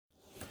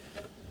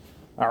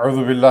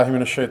أعوذ بالله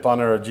من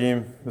الشيطان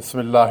الرجيم بسم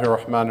الله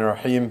الرحمن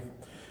الرحيم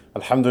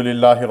الحمد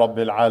لله رب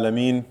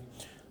العالمين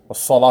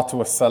والصلاة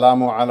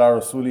والسلام على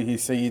رسوله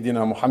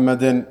سيدنا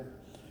محمد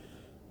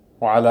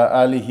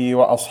وعلى آله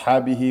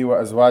وأصحابه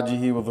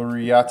وأزواجه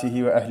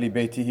وذرياته وأهل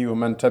بيته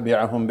ومن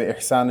تبعهم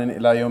بإحسان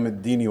إلى يوم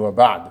الدين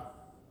وبعد.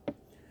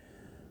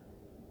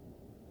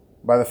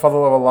 By the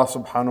fadl of Allah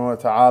subhanahu wa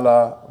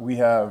ta'ala, we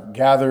have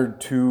gathered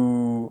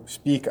to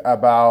speak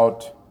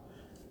about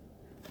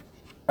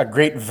a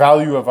great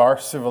value of our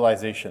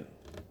civilization.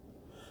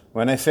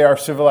 When I say our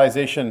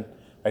civilization,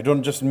 I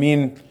don't just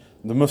mean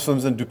the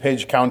Muslims in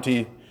DuPage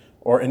County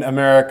or in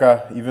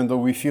America, even though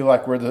we feel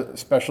like we're the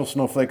special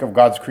snowflake of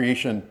God's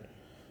creation,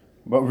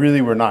 but really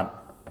we're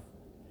not.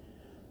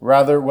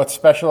 Rather, what's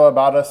special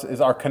about us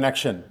is our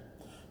connection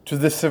to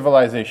this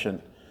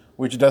civilization,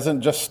 which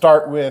doesn't just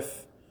start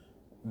with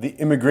the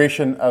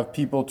immigration of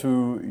people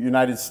to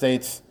United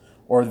States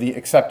or the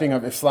accepting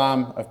of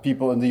Islam of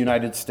people in the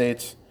United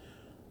States,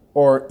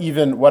 or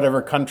even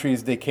whatever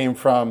countries they came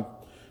from,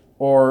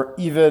 or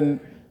even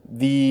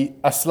the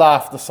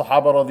Aslaf, the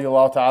Sahaba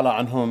radiallahu ta'ala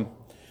anhum,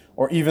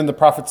 or even the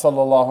Prophet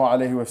sallallahu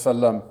alayhi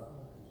wasallam,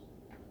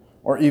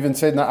 or even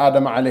Sayyidina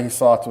Adam alayhi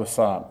salatu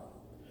wasalam.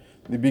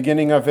 The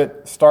beginning of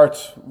it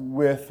starts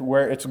with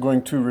where it's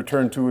going to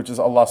return to, which is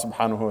Allah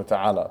subhanahu wa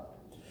ta'ala.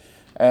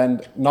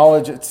 And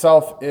knowledge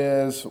itself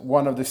is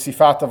one of the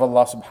sifat of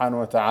Allah subhanahu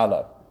wa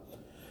ta'ala.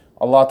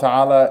 Allah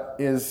ta'ala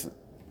is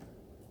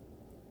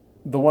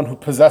the one who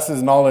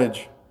possesses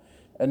knowledge,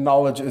 and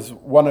knowledge is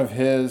one of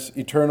His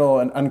eternal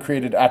and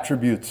uncreated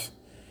attributes.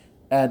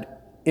 And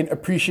in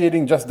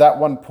appreciating just that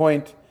one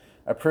point,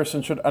 a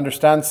person should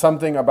understand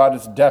something about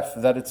its depth,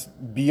 that it's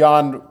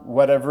beyond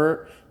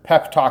whatever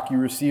pep talk you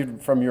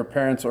received from your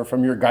parents or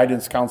from your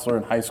guidance counselor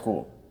in high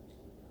school.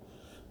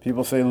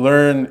 People say,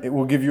 learn, it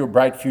will give you a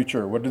bright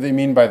future. What do they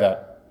mean by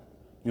that?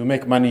 You'll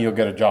make money, you'll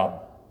get a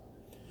job.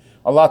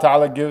 Allah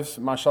Ta'ala gives,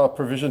 mashallah,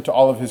 provision to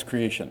all of His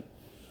creation.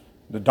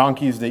 The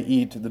donkeys they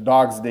eat, the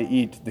dogs they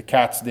eat, the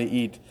cats they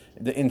eat,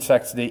 the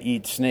insects they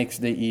eat, snakes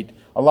they eat.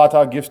 Allah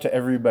Ta'ala gives to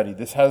everybody.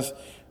 This has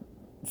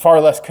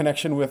far less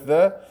connection with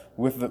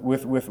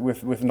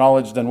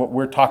knowledge than what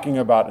we're talking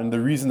about, and the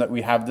reason that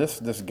we have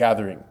this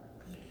gathering.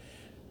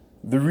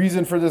 The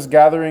reason for this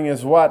gathering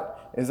is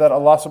what? Is that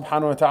Allah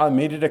subhanahu wa ta'ala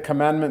made it a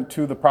commandment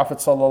to the Prophet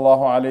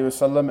sallallahu alaihi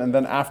wasallam, and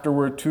then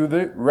afterward to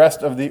the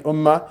rest of the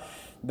ummah,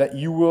 that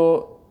you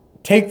will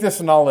take this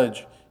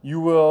knowledge,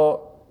 you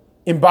will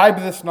imbibe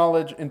this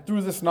knowledge, and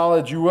through this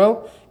knowledge you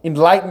will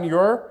enlighten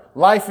your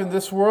life in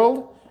this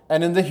world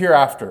and in the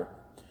hereafter.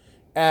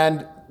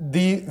 And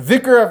the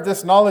dhikr of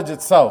this knowledge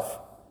itself,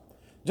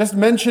 just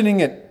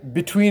mentioning it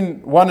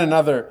between one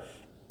another,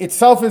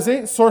 itself is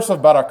a source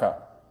of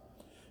barakah.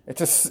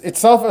 It's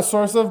itself a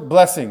source of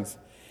blessings.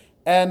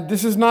 And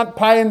this is not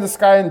pie in the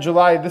sky in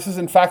July. This is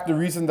in fact the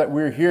reason that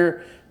we're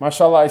here.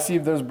 MashaAllah, I see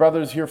there's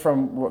brothers here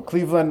from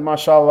Cleveland.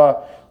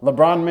 MashaAllah,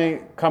 LeBron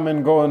may come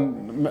and go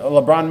and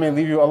LeBron may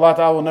leave you. Allah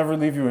Ta'ala will never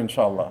leave you,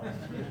 inshallah.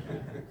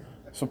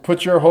 So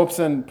put your hopes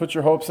in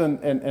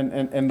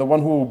the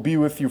one who will be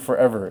with you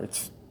forever.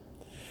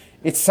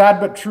 It's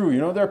sad but true. You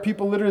know, there are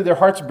people literally, their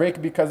hearts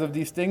break because of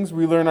these things.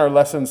 We learn our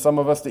lessons, some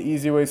of us the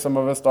easy way, some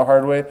of us the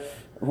hard way.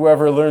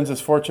 Whoever learns is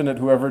fortunate.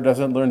 Whoever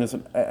doesn't learn is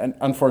an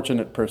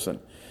unfortunate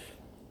person.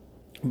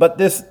 But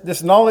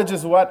this knowledge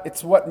is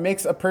what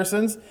makes a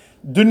person's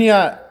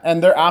dunya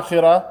and their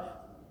akhirah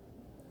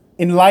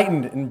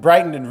enlightened and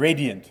brightened and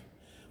radiant.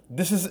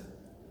 This is,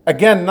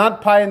 again,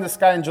 not pie in the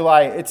sky in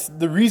July. It's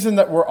the reason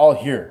that we're all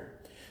here.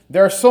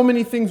 There are so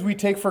many things we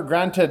take for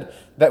granted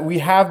that we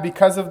have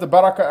because of the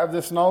barakah of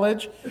this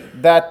knowledge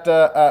that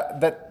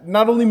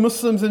not only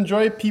Muslims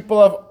enjoy, people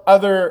of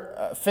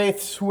other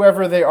faiths,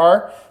 whoever they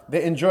are,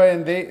 they enjoy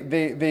and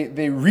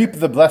they reap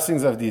the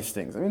blessings of these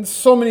things. I mean,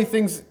 so many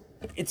things.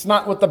 It's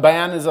not what the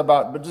bayan is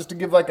about, but just to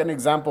give like an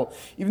example,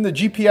 even the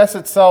GPS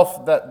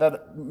itself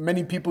that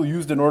many people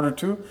used in order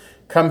to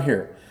come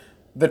here.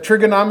 The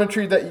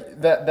trigonometry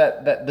that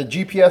the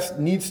GPS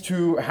needs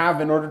to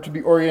have in order to be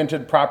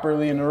oriented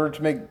properly, in order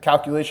to make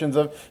calculations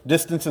of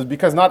distances,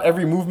 because not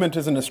every movement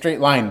is in a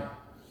straight line.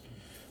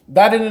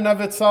 That in and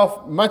of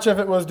itself, much of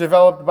it was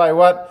developed by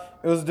what?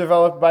 It was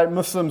developed by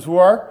Muslims who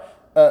are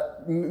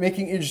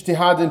making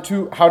ijtihad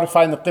into how to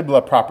find the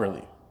qibla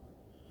properly.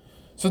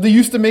 So they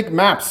used to make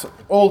maps,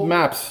 old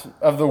maps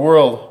of the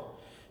world,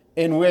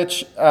 in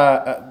which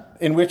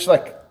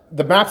like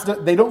the maps,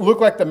 they don't look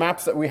like the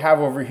maps that we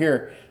have over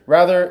here.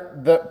 Rather,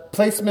 the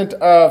placement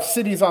of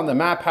cities on the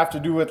map have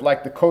to do with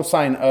like the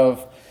cosine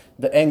of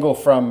the angle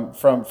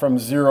from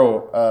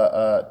zero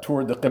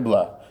toward the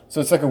qibla.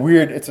 So it's like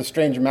it's a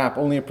strange map.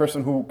 Only a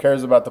person who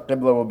cares about the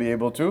qibla will be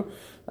able to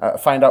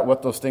find out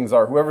what those things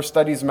are. Whoever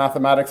studies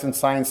mathematics and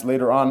science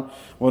later on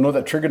will know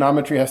that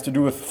trigonometry has to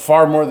do with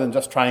far more than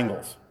just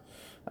triangles.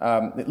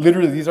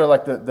 Literally, these are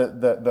like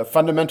the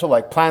fundamental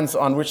like plans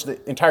on which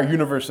the entire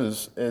universe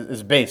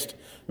is based.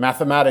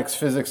 Mathematics,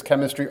 physics,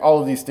 chemistry, all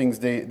of these things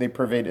they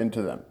pervade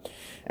into them.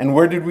 And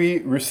where did we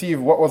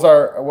receive? What was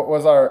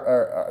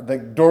our the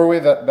doorway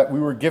that we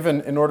were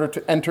given in order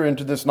to enter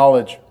into this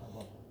knowledge?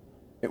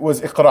 it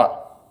was iqra.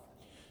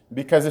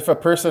 Because if a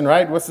person,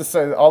 right, what's this,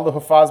 all the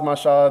hufaz,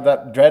 mashallah,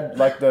 that dread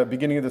like the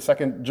beginning of the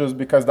second juz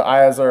because the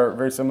ayahs are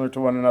very similar to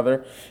one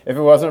another. If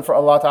it wasn't for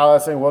Allah Ta'ala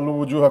saying, وَلُّ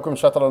وُجُوهَكُمْ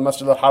شَطْرَ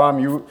الْمَسْجِدِ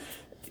الْحَرَامِ,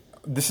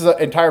 this is an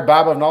entire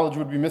bab of knowledge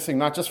would be missing,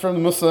 not just from the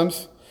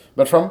Muslims,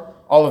 but from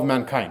all of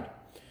mankind.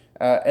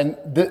 And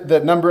the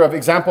number of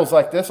examples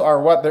like this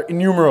are what? They're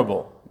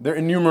innumerable. They're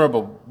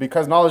innumerable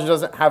because knowledge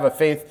doesn't have a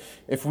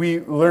faith. If we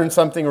learn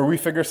something or we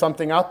figure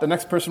something out, the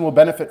next person will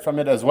benefit from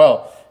it as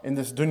well in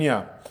this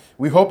dunya.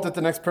 We hope that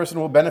the next person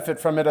will benefit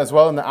from it as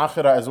well in the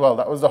akhirah as well.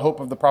 That was the hope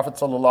of the Prophet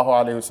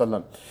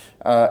ﷺ.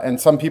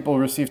 And some people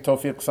receive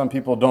tawfiq, some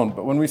people don't.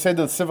 But when we say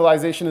that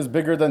civilization is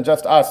bigger than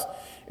just us,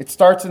 it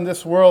starts in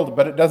this world,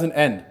 but it doesn't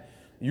end.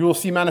 You will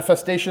see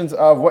manifestations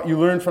of what you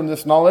learn from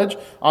this knowledge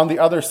on the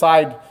other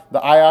side.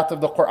 The ayat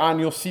of the Quran,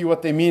 you'll see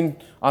what they mean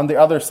on the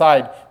other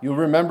side. You'll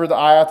remember the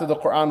ayat of the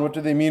Quran, what do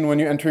they mean when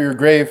you enter your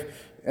grave?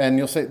 And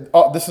you'll say,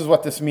 oh, this is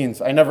what this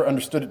means. I never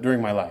understood it during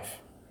my life.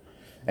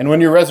 And when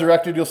you're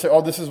resurrected, you'll say,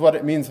 oh, this is what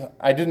it means.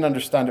 I didn't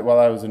understand it while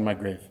I was in my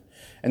grave.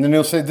 And then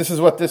you'll say, this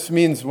is what this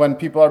means when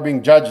people are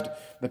being judged.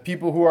 The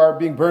people who are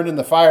being burned in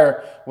the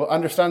fire will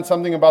understand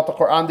something about the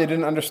Quran they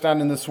didn't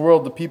understand in this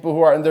world. The people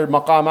who are in their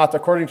maqamat,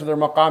 according to their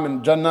maqam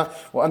in Jannah,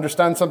 will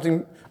understand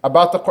something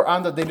about the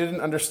Quran that they didn't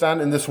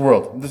understand in this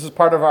world. This is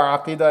part of our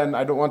aqidah, and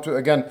I don't want to,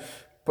 again,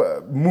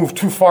 move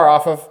too far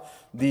off of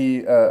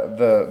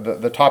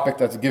the topic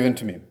that's given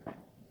to me.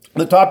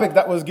 The topic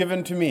that was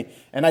given to me,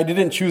 and I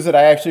didn't choose it,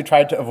 I actually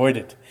tried to avoid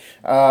it,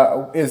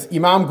 is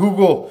Imam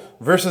Google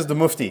versus the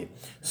Mufti.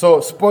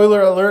 So,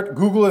 spoiler alert,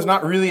 Google is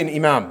not really an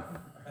Imam.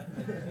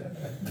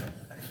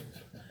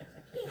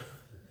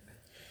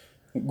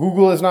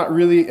 Google is not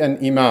really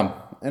an Imam.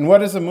 And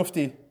what is a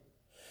Mufti?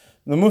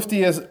 The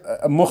Mufti is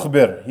a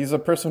mukhbir. He's a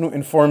person who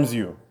informs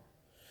you.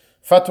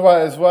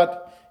 Fatwa is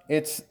what?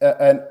 It's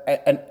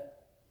an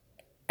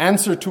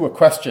answer to a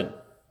question.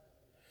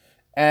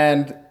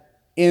 And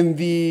in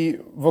the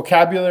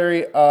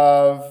vocabulary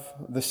of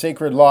the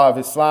sacred law of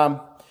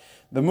Islam,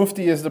 the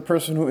Mufti is the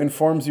person who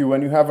informs you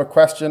when you have a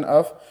question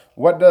of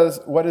what is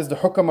the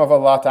hukm of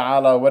Allah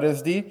Ta'ala, what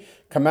is the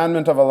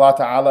commandment of Allah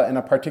Ta'ala in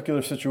a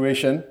particular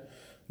situation.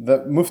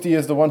 The Mufti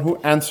is the one who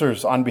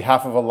answers on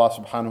behalf of Allah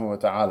Subhanahu wa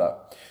Ta'ala,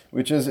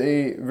 which is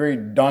a very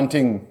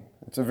daunting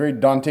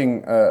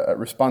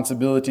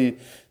responsibility.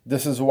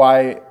 This is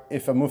why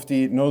if a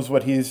Mufti knows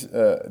what he's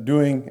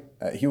doing,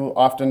 he will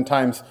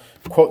oftentimes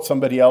quote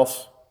somebody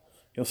else.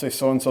 He'll say,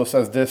 so-and-so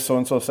says this,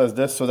 so-and-so says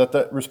this, so that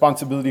the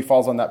responsibility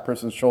falls on that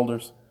person's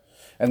shoulders.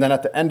 And then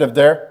at the end of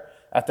their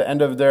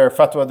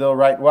fatwa, they'll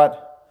write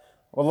what?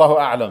 Wallahu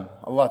a'lam.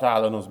 Allah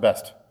Ta'ala knows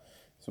best.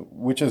 So,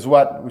 which is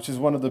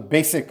one of the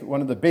basic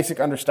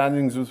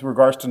understandings with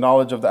regards to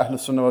knowledge of the Ahl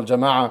Sunnah wal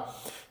Jama'ah,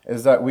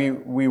 is that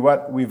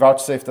we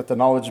vouchsafe that the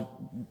knowledge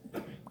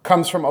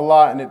comes from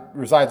Allah and it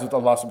resides with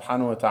Allah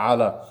Subhanahu wa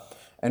Ta'ala.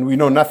 And we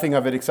know nothing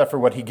of it except for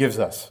what He gives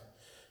us.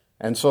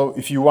 And so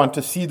if you want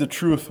to see the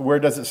truth, where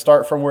does it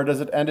start from, where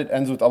does it end? It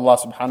ends with Allah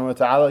Subhanahu wa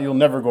Ta'ala. You'll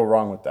never go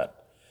wrong with that.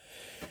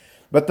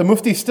 But the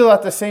Mufti still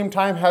at the same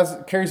time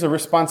carries a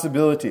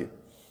responsibility.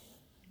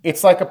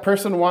 It's like a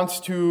person wants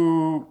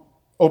to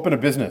open a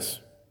business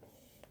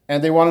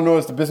and they want to know,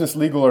 is the business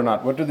legal or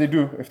not? What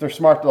do? If they're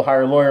smart, they'll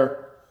hire a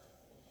lawyer,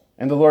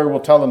 and the lawyer will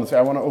tell them, say,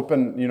 I want to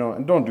open,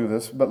 and don't do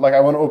this, but I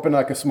want to open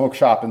a smoke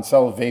shop and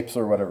sell vapes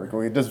or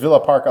whatever. Does Villa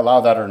Park allow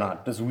that or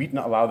not? Does Wheaton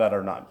allow that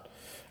or not?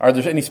 Are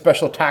there any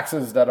special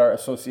taxes that are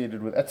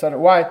associated with, etc.?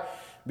 Why?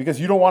 Because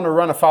you don't want to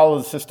run afoul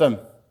of the system.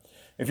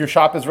 If your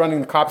shop is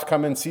running, the cops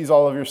come in, seize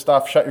all of your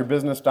stuff, shut your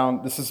business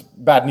down. This is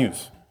bad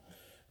news.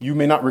 You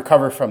may not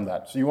recover from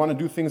that. So you want to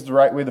do things the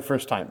right way the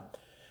first time.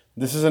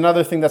 This is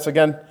another thing that's,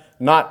 again,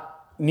 not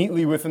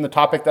neatly within the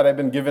topic that I've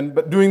been given,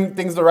 but doing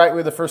things the right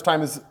way the first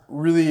time is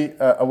really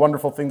a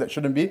wonderful thing that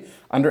shouldn't be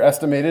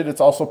underestimated.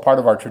 It's also part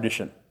of our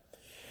tradition.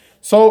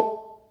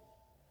 So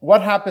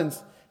what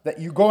happens that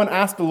you go and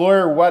ask the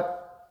lawyer what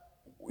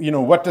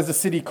does the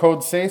city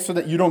code say, so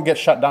that you don't get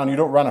shut down, you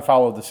don't run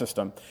afoul of the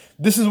system.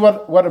 This is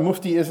what a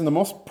mufti is in the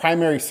most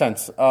primary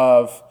sense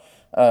of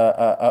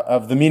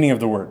the meaning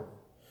of the word.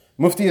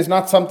 Mufti is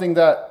not something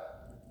that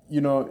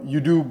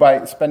you do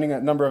by spending a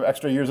number of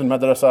extra years in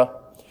madrasa.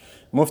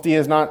 Mufti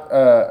is not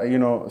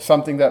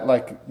something that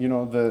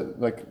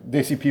the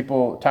Desi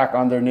people tack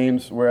on their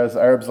names, whereas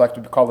Arabs like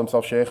to call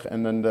themselves sheikh,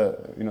 and then the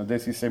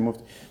Desi say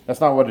mufti. That's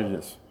not what it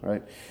is,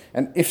 right?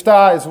 And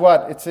ifta is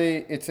what?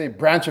 It's a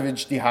branch of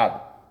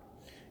ijtihad.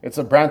 It's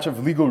a branch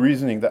of legal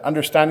reasoning, that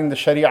understanding the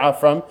Sharia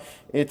from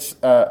its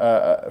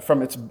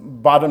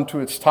bottom to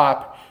its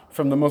top,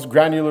 from the most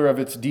granular of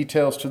its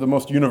details to the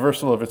most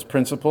universal of its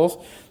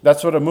principles.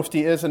 That's what a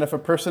mufti is. And if a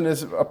person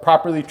is a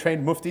properly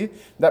trained mufti,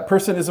 that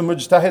person is a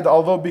mujtahid,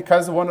 although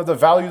because one of the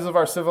values of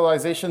our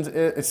civilization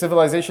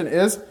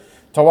is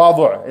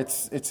tawadu',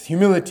 it's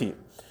humility.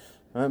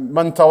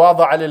 Man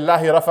tawada'a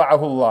lillahi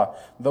rafa'ahu Allah.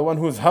 The one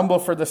who is humble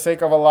for the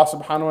sake of Allah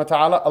subhanahu wa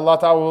ta'ala, Allah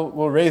ta'ala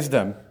will raise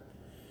them.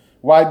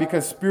 Why?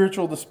 Because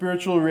the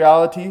spiritual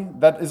reality,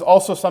 that is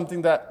also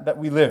something that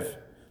we live.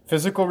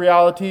 Physical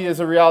reality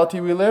is a reality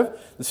we live.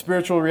 The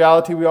spiritual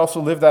reality, we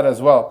also live that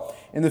as well.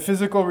 In the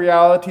physical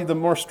reality, the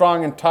more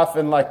strong and tough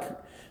and like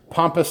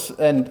pompous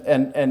and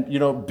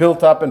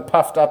built up and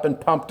puffed up and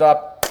pumped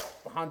up,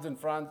 hands in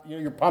front,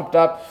 you're pumped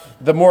up,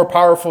 the more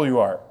powerful you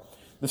are.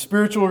 The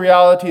spiritual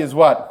reality is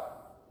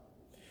what?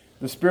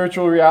 The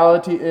spiritual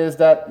reality is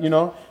that,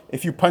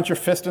 if you punch your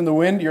fist in the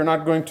wind, you're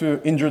not going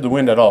to injure the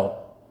wind at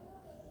all.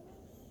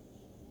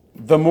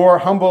 The more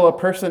humble a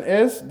person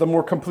is, the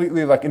more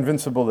completely like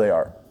invincible they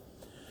are.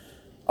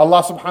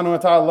 Allah subhanahu wa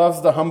ta'ala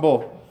loves the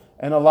humble,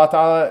 and Allah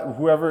ta'ala,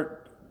 whoever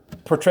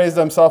portrays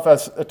themselves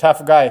as a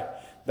tough guy,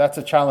 that's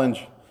a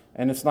challenge,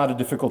 and it's not a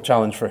difficult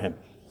challenge for him.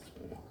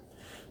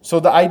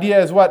 So the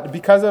idea is what?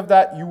 Because of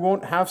that, you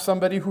won't have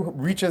somebody who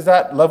reaches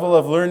that level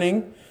of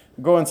learning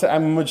go and say,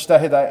 I'm a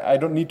mujtahid, I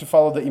don't need to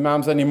follow the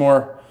imams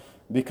anymore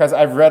because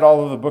I've read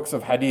all of the books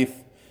of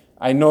hadith,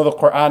 I know the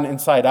Quran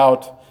inside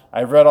out,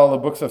 I've read all the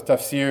books of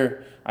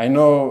tafsir, I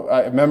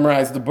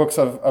memorized the books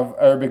of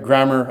Arabic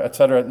grammar,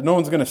 etc. No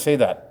one's going to say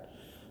that.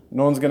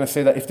 No one's going to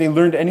say that. If they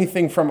learned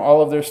anything from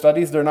all of their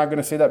studies, they're not going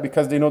to say that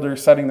because they know they're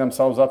setting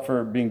themselves up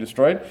for being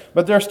destroyed.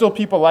 But there are still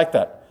people like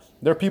that.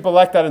 There are people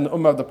like that in the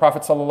ummah of the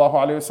Prophet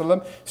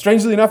ﷺ.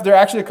 Strangely enough, there are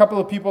actually a couple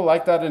of people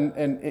like that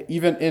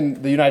even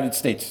in the United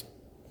States.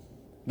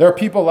 There are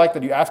people like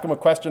that. You ask them a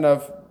question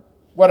of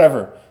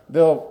whatever,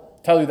 they'll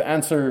tell you the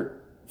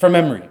answer from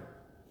memory.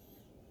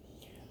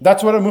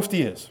 That's what a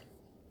mufti is.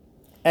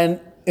 And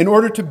in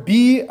order to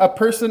be a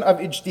person of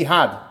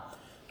ijtihad,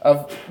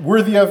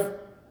 worthy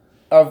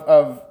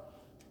of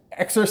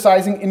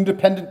exercising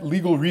independent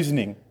legal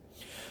reasoning,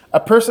 a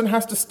person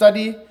has to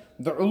study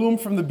the ulum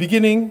from the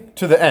beginning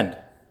to the end.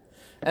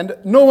 And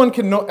no one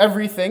can know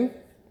everything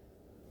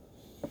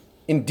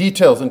in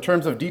details. In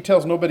terms of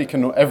details, nobody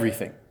can know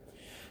everything.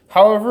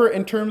 However,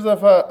 in terms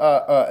of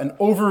an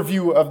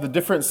overview of the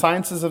different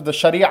sciences of the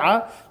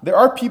Sharia, there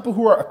are people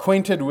who are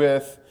acquainted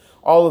with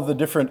all of the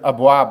different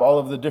abwab, all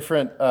of the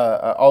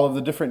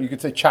different, you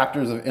could say,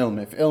 chapters of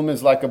ilm. If ilm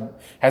is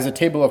has a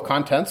table of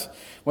contents,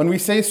 when we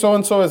say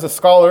so-and-so is a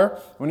scholar,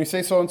 when we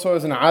say so-and-so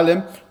is an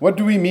alim, what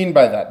do we mean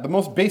by that? The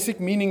most basic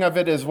meaning of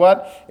it is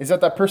what? Is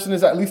that person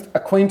is at least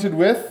acquainted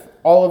with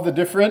all of the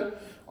different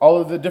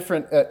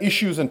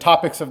issues and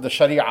topics of the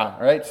Sharia,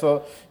 right?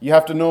 So you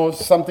have to know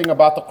something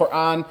about the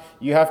Quran,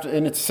 you have to,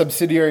 in its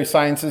subsidiary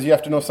sciences, you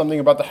have to know something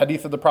about the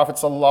hadith of the Prophet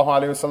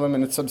 'ﷺ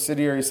and its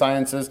subsidiary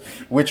sciences,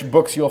 which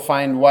books you'll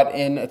find what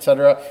in,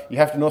 etc. You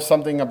have to know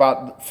something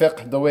about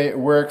fiqh, the way it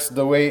works,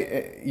 the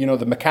way,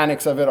 the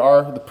mechanics of it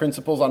are, the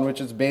principles on which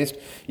it's based.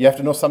 You have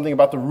to know something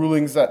about the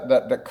rulings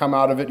that come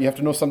out of it. You have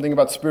to know something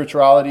about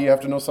spirituality. You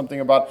have to know something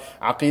about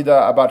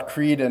aqidah, about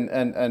creed and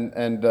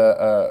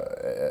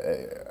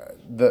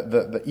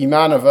the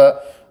iman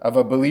of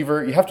a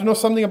believer. You have to know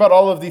something about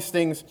all of these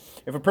things.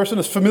 If a person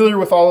is familiar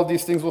with all of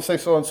these things, we'll say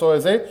so-and-so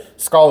is a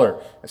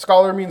scholar. A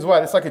scholar means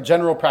what? It's like a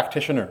general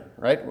practitioner,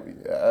 right?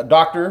 A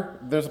doctor,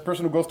 there's a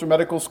person who goes to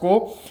medical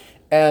school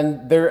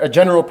and they're a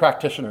general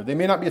practitioner. They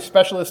may not be a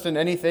specialist in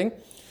anything,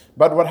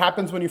 but what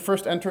happens when you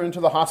first enter into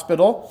the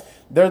hospital,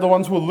 they're the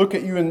ones who will look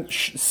at you and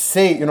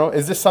say,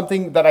 is this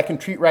something that I can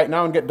treat right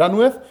now and get done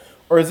with?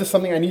 Or is this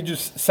something I need to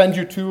send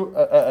you to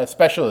a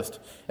specialist?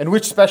 And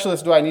which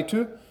specialist do I need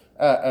to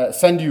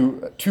send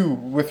you to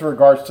with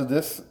regards to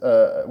this,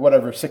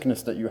 whatever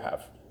sickness that you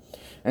have?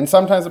 And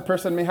sometimes a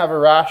person may have a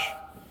rash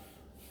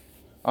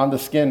on the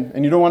skin,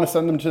 and you don't want to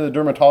send them to the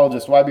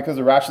dermatologist. Why? Because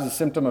the rash is a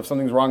symptom of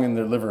something's wrong in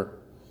their liver.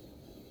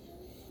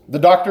 The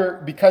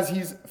doctor, because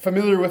he's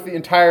familiar with the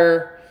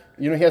entire,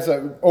 he has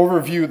an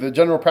overview, the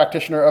general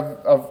practitioner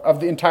of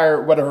the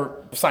entire,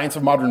 whatever, science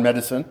of modern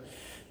medicine,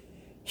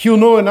 he'll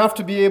know enough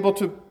to be able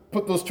to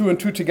put those two and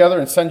two together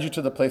and send you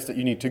to the place that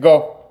you need to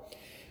go.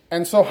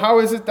 And so how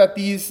is it that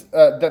these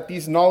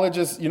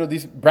knowledges,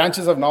 these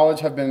branches of knowledge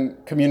have been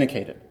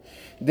communicated?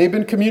 They've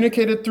been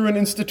communicated through an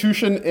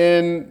institution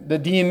in the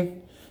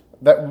deen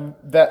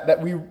that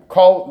we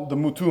call the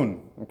mutun.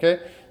 Okay?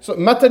 So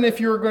matan, if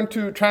you're going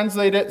to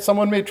translate it,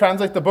 someone may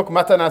translate the book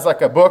matan as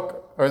like a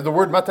book, or the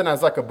word matan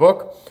as like a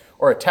book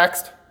or a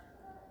text.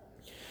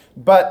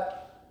 But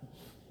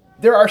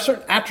there are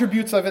certain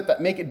attributes of it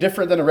that make it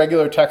different than a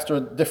regular text or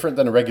different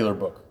than a regular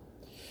book.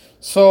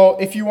 So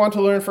if you want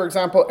to learn, for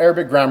example,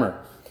 Arabic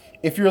grammar,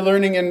 if you're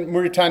learning in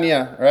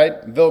Mauritania, right,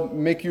 they'll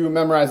make you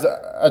memorize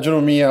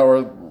Ajrumiyya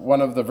or one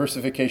of the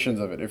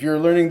versifications of it. If you're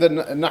learning the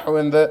Nahu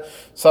in the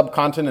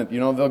subcontinent,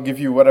 they'll give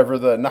you whatever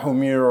the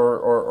Nahumir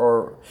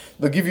or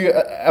they'll give you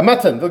a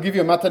matan. They'll give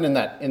you a matan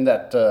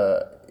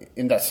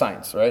in that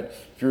science, right?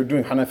 If you're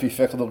doing Hanafi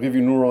fiqh, they'll give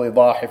you Nur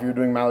al-Idah. If you're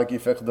doing Maliki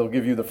fiqh, they'll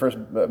give you the first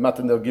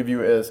matan they'll give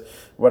you is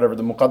whatever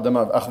the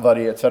Muqaddamah of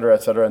Akhdari, etc.,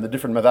 etc. And the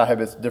different madhahib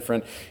is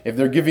different. If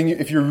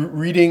you're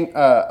reading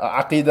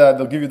Aqidah,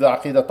 they'll give you the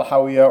Aqidah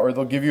Tahawiyah, or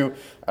they'll give you,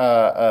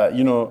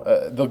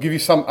 they'll give you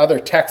some other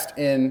text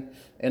in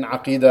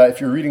Aqidah.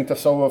 If you're reading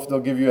Tasawwuf, they'll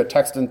give you a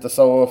text in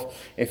Tasawwuf.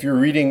 If you're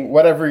reading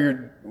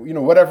whatever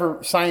whatever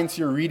science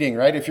you're reading,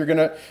 right? If you're going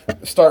to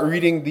start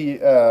reading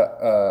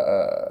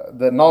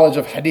the knowledge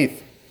of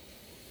Hadith,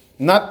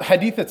 Not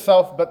hadith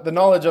itself, but the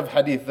knowledge of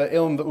hadith, the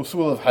ilm, the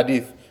usul of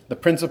hadith, the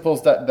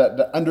principles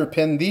that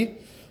underpin the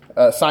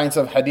science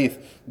of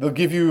hadith. They'll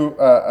give you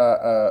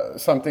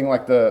something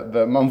like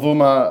the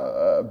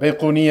Manzuma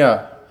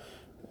Bayquniya,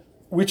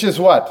 which is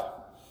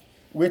what?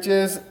 Which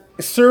is,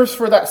 it serves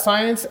for that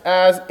science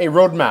as a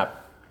roadmap.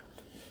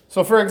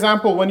 So for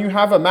example, when you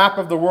have a map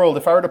of the world,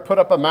 if I were to put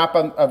up a map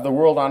of the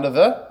world onto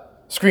the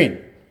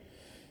screen,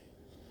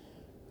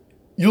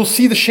 you'll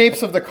see the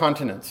shapes of the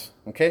continents,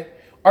 okay?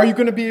 Are you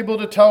going to be able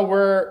to tell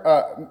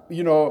where,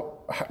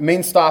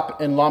 main stop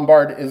in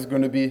Lombard is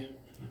going to be?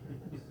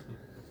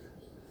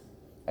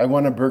 I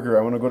want a burger.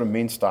 I want to go to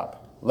main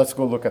stop. Let's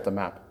go look at the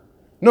map.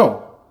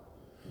 No.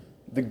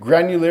 The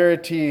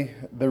granularity,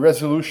 the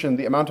resolution,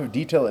 the amount of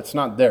detail, it's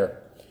not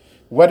there.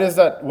 What is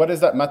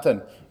that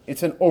matan?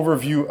 It's an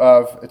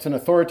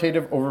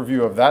authoritative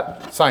overview of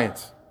that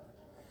science.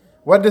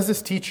 What does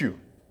this teach you?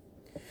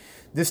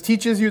 This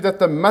teaches you that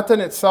the matan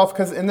itself,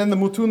 and then the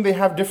mutun, they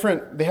have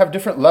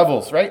different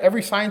levels, right?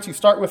 Every science, you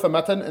start with a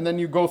matan, and then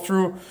you go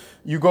through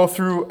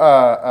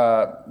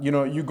a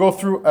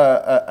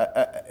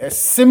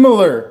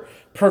similar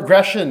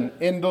progression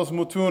in those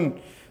mutun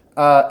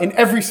in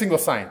every single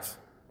science.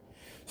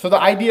 So the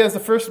idea is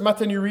the first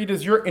matan you read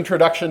is your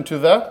introduction to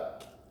the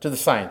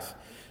science.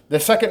 The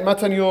second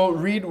matan you'll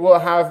read will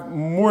have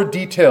more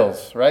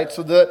details, right?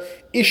 So the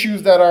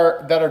issues that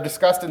are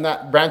discussed in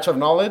that branch of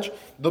knowledge,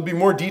 there'll be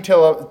more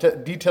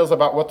details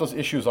about what those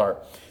issues are.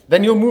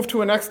 Then you'll move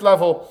to a next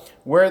level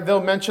where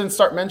they'll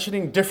start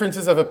mentioning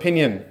differences of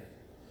opinion.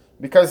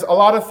 Because a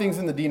lot of things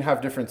in the deen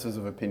have differences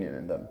of opinion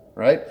in them,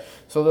 right?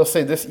 So they'll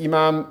say this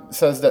imam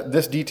says that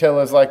this detail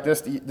is like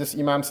this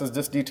imam says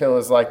this detail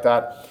is like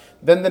that.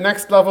 Then the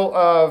next level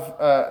of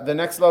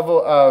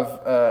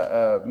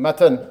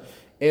matan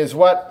is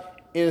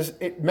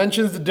it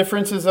mentions the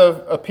differences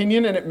of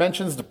opinion and it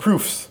mentions the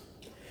proofs.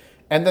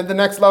 And then the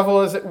next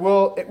level is it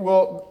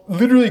will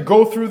literally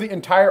go through the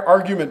entire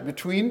argument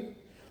between,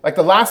 like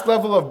the last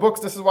level of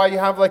books. This is why you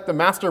have like the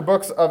master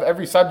books of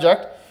every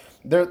subject.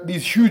 They're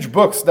these huge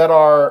books that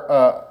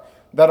are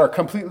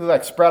completely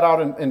like spread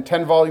out in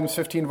 10 volumes,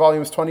 15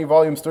 volumes, 20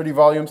 volumes, 30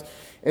 volumes.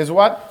 Is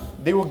what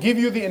they will give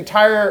you the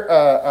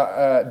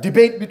entire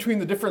debate between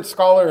the different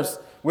scholars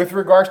with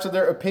regards to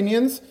their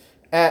opinions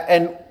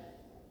and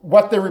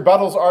what their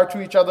rebuttals are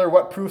to each other,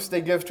 what proofs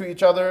they give to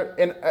each other,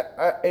 in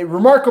a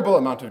remarkable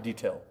amount of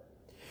detail.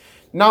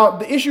 Now,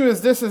 the issue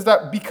is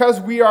that because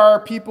we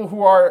are people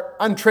who are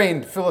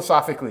untrained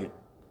philosophically,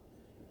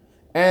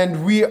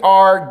 and we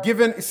are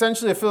given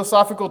essentially a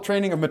philosophical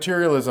training of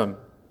materialism,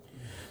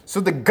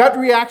 so the gut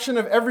reaction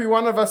of every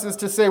one of us is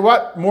to say,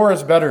 what? More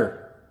is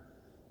better.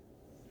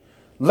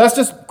 Let's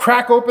just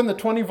crack open the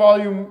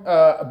 20-volume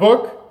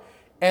book,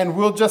 and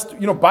we'll just,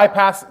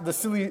 bypass the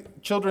silly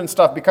children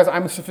stuff because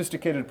I'm a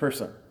sophisticated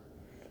person.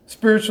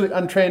 Spiritually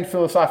untrained,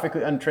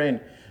 philosophically untrained.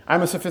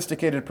 I'm a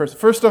sophisticated person.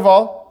 First of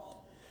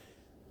all,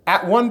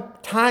 at one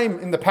time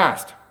in the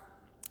past,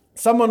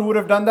 someone would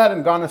have done that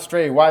and gone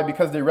astray. Why?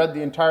 Because they read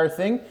the entire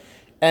thing.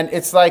 And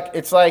it's like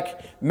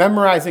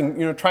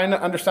memorizing, trying to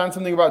understand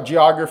something about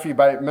geography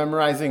by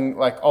memorizing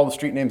like all the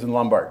street names in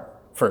Lombard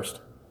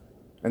first.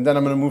 And then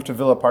I'm going to move to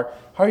Villa Park.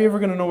 How are you ever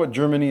going to know what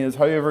Germany is?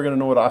 How are you ever going to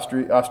know what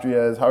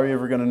Austria is? How are you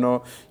ever going to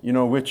know,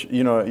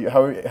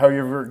 how are you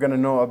ever going to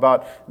know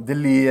about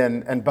Delhi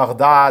and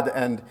Baghdad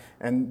and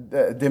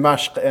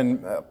Dimashq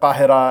and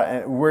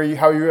Qahira? And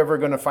how are you ever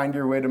going to find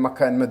your way to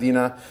Makkah and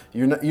Medina?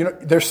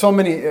 There's so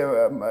many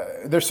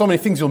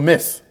things you'll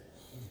miss.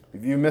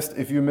 If you missed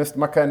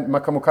Makkah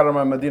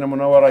Mukarramah and Medina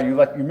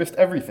Munawwara, you missed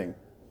everything.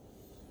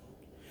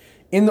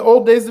 In the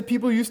old days, the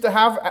people used to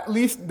have, at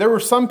least, there were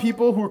some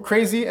people who were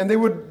crazy and they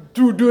would,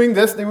 through doing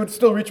this, they would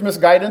still reach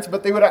misguidance,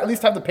 but they would at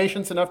least have the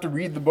patience enough to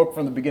read the book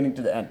from the beginning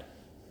to the end.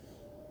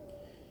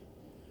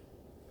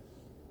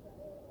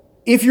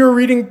 If you're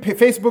reading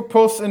Facebook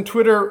posts and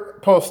Twitter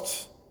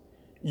posts,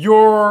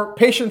 your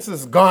patience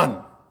is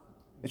gone.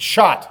 It's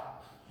shot.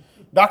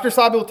 Dr.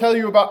 Sabi will tell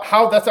you about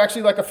how that's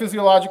actually like a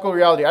physiological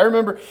reality. I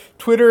remember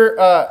Twitter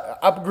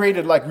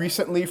upgraded like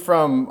recently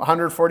from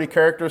 140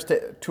 characters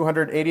to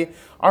 280.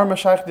 Our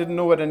mashayikh didn't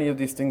know what any of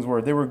these things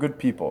were. They were good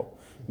people.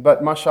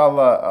 But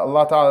mashallah,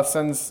 Allah Ta'ala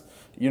sends,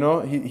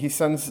 He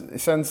sends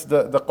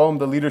the qawm,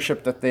 the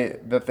leadership that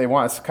they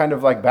want. It's kind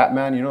of like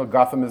Batman,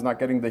 Gotham is not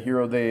getting the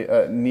hero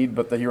they need,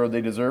 but the hero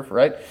they deserve,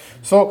 right?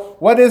 So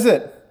what is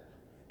it?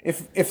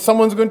 If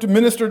someone's going to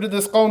minister to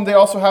this qawm, they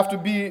also have to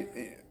be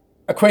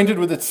acquainted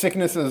with its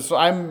sicknesses. So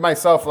I'm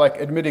myself like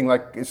admitting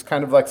like it's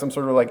kind of like some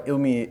sort of like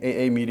ilmi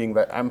AA meeting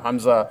that I'm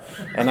Hamzah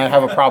and I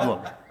have a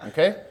problem.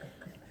 Okay?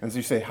 And so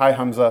you say, hi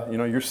Hamzah,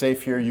 you're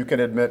safe here, you can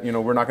admit,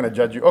 we're not going to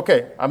judge you.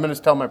 Okay, I'm going to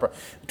tell my problem.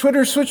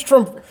 Twitter switched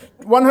from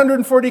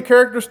 140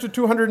 characters to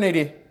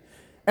 280.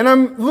 And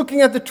I'm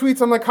looking at the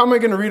tweets, I'm like, how am I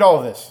going to read all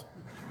of this?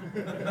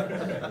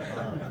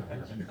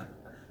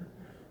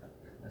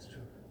 That's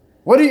true.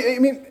 What do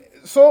you,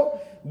 so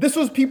this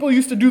was, people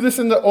used to do this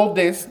in the old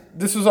days.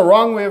 This was a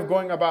wrong way of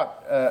going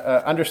about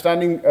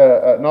understanding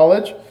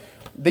knowledge.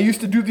 They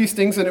used to do these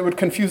things and it would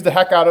confuse the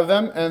heck out of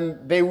them, and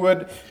they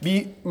would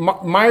be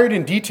mired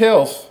in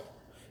details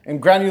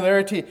and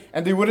granularity,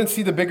 and they wouldn't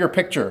see the bigger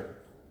picture.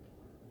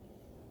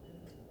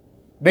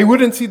 They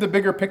wouldn't see the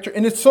bigger picture.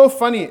 And it's so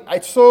funny.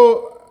 It's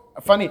so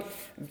funny.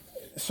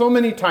 So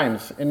many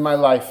times in my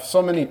life,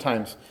 so many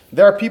times.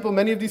 There are people,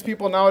 many of these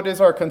people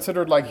nowadays are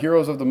considered like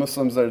heroes of the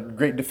Muslims. They're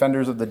great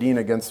defenders of the deen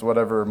against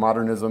whatever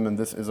modernism and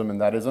this ism and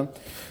that ism.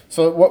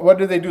 So what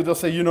do? They'll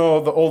say,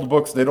 the old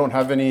books, they don't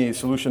have any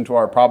solution to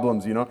our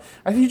problems,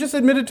 I think you just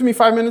admitted to me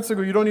 5 minutes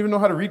ago you don't even know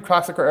how to read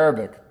classical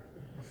Arabic.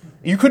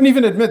 You couldn't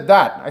even admit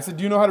that. I said,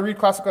 do you know how to read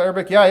classical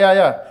Arabic?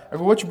 Yeah. I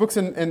go, which books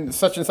in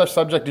such and such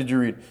subject did you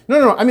read?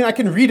 No. I mean, I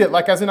can read it,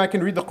 like as in I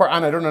can read the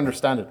Quran. I don't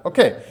understand it.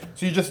 Okay,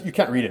 so you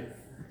can't read it.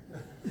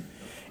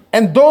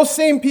 And those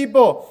same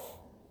people,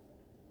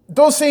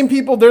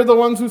 they're the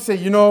ones who say,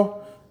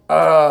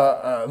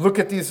 look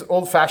at these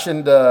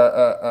old-fashioned,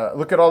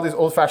 look at all these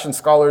old-fashioned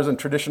scholars and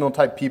traditional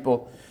type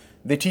people.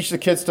 They teach the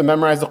kids to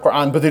memorize the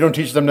Quran, but they don't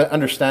teach them to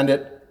understand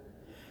it.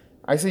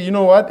 I say, you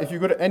know what? If you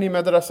go to any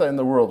madrasa in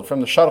the world, from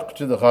the Sharq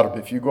to the Gharb,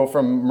 if you go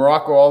from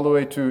Morocco all the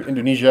way to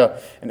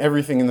Indonesia and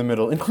everything in the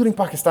middle, including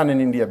Pakistan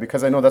and India,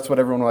 because I know that's what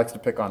everyone likes to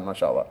pick on,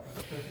 mashallah.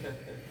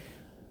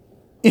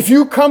 If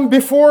you come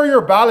before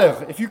you're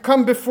baligh, if you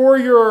come before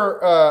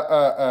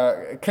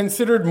you're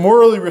considered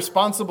morally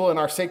responsible in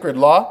our sacred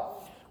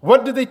law,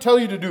 what do they tell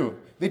you to do?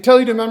 They tell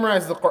you to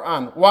memorize the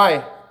Quran.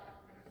 Why?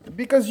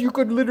 Because you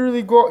could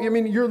literally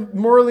you're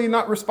morally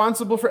not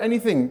responsible for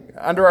anything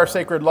under our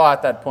sacred law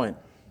at that point.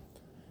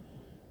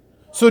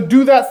 So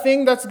do that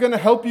thing that's going to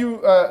help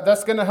you.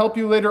 That's going to help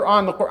you later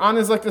on. The Quran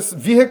is like this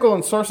vehicle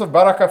and source of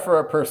barakah for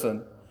a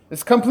person.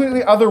 It's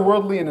completely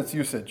otherworldly in its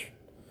usage.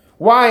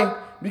 Why?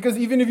 Because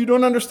even if you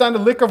don't understand a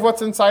lick of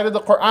what's inside of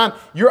the Quran,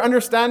 your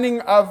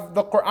understanding of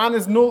the Quran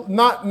is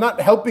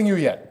not helping you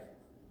yet.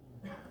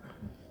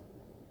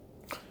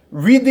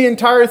 Read the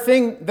entire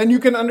thing, then you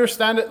can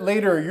understand it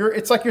later.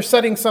 It's like you're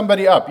setting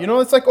somebody up.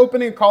 It's like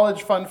opening a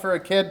college fund for a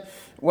kid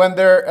when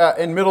they're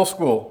in middle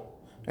school.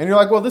 And you're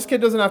like, well, this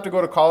kid doesn't have to go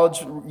to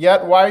college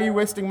yet. Why are you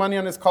wasting money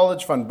on his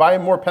college fund? Buy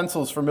him more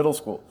pencils for middle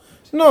school.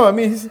 No, I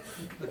mean,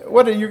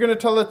 you're going to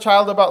tell a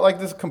child about like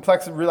this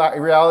complex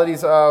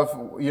realities of,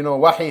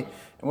 wahi,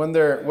 when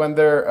they're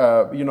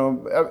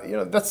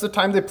that's the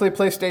time they play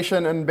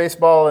PlayStation and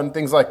baseball and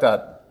things like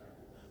that.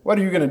 What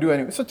are you going to do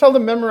anyway? So tell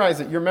them,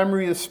 memorize it. Your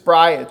memory is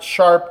spry, it's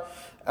sharp,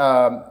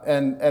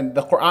 and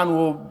the Quran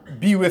will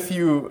be with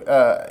you,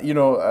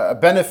 a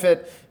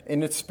benefit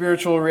in its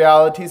spiritual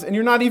realities, and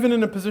you're not even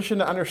in a position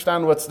to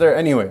understand what's there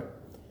anyway.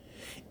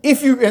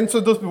 These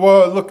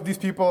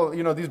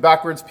people, these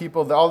backwards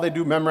people, all they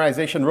do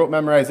memorization, rote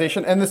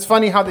memorization, and it's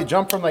funny how they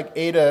jump from like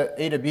A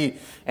to B,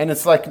 and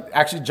it's like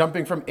actually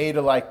jumping from A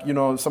to like,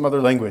 some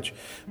other language,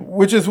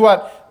 which is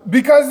what?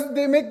 Because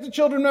they make the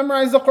children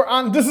memorize the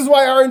Quran. This is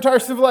why our entire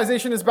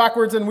civilization is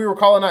backwards and we were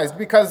colonized,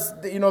 because,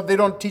 they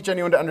don't teach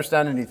anyone to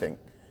understand anything.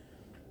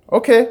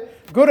 Okay,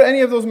 go to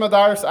any of those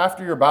madaris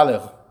after you're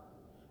baligh.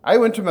 I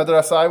went to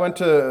madrasa, I went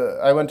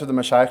to the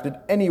mashayikh. Did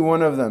any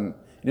one of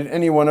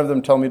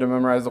them tell me to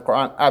memorize the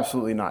Quran?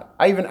 Absolutely not.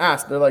 I even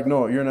asked, they're like,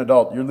 no, you're an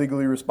adult, you're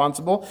legally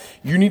responsible.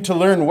 You need to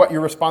learn what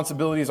your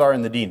responsibilities are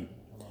in the deen.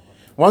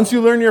 Once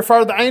you learn your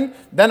fard ayn,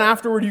 then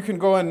afterward you can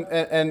go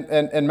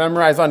and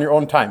memorize on your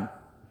own time.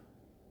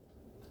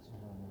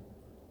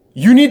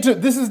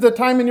 This is the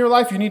time in your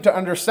life you need to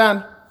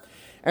understand.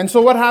 And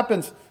so what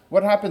happens?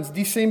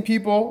 These same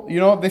people,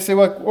 they say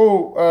like,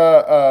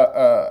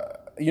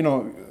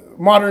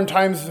 modern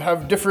times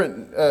have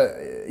different,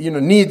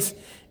 needs.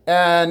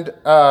 And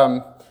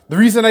the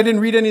reason I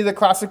didn't read any of the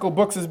classical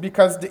books is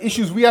because the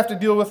issues we have to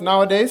deal with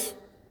nowadays,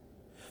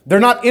 they're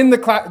not in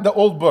the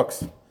old books.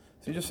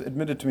 So you just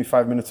admitted to me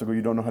 5 minutes ago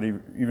you don't know how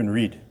to even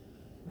read.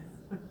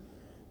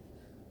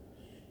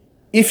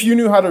 If you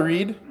knew how to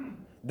read,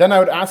 then I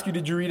would ask you,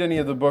 did you read any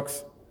of the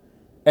books?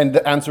 And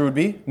the answer would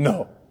be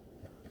no.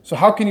 So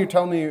how can you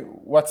tell me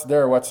what's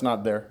there, what's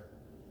not there?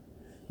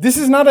 This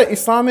is not an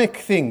Islamic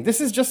thing. This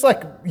is just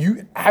like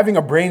you having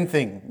a brain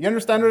thing. You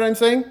understand what I'm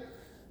saying?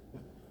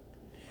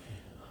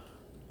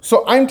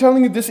 So I'm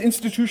telling you, this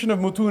institution of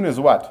mutun is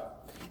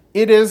what?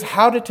 It is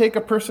how to take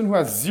a person who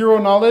has zero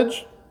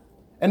knowledge.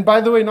 And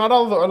by the way, not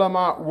all the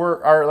ulama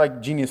are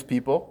like genius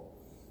people.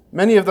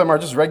 Many of them are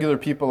just regular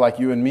people like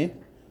you and me.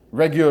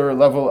 Regular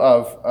level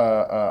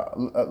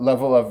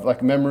of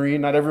like memory.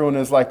 Not everyone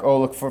is like,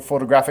 oh, look, for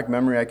photographic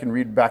memory, I can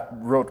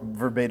wrote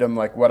verbatim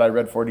like what I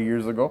read 40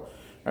 years ago.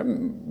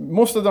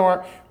 Most of them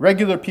are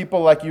regular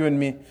people like you and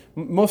me.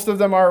 Most of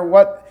them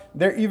are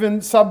they're even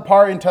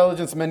subpar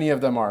intelligence, many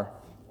of them are.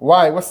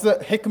 Why? What's the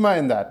hikmah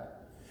in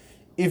that?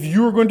 If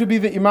you're going to be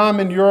the imam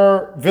in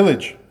your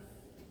village,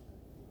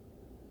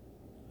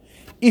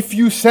 if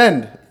you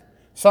send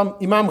some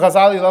Imam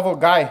Ghazali level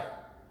guy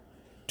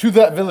to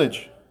that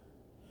village,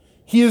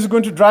 he is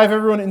going to drive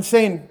everyone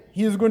insane.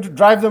 He is going to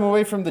drive them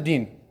away from the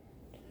deen.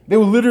 They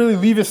will literally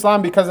leave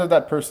Islam because of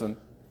that person.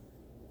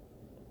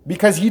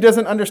 Because he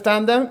doesn't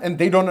understand them and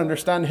they don't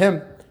understand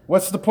him.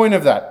 What's the point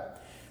of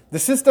that? The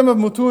system of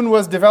mutun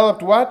was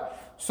developed what?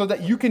 so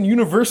that you can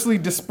universally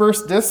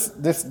disperse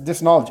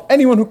this knowledge.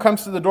 Anyone who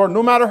comes to the door,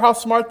 no matter how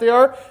smart they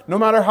are, no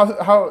matter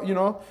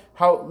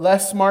how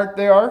less smart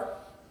they are.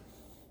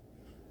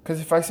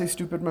 Because if I say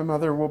stupid, my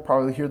mother will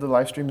probably hear the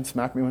live stream and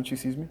smack me when she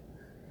sees me.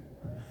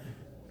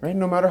 Right?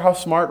 No matter how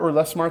smart or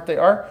less smart they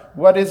are,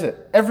 what is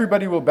it?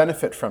 Everybody will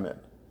benefit from it.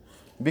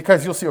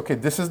 Because you'll see, okay,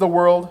 this is the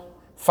world,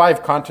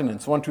 5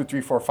 continents, 1, 2, 3,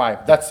 4,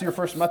 5. That's your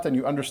first method, and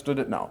you understood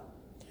it now.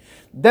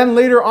 Then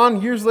later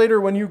on, years later,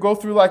 when you go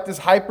through like this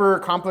hyper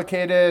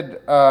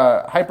complicated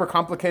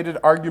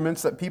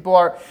arguments that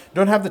people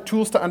don't have the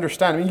tools to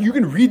understand. I mean, you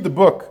can read the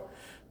book,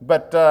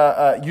 but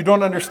you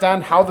don't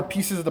understand how the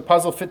pieces of the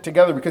puzzle fit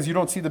together because you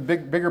don't see the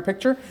bigger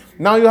picture.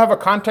 Now you have a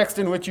context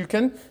in which you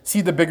can see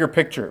the bigger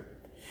picture.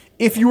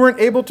 If you weren't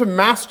able to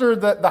master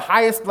the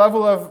highest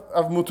level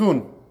of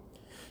mutun,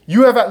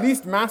 you have at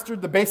least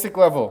mastered the basic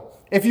level.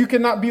 If you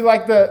cannot be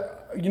like the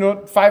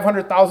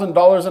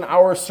 $500,000 an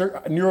hour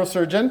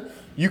neurosurgeon,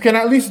 you can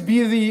at least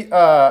be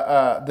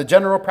the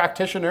general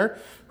practitioner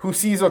who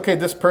sees, okay,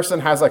 this person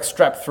has like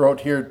strep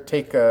throat, here,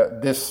 take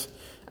this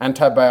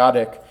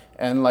antibiotic,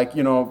 and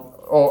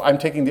I'm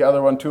taking the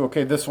other one too.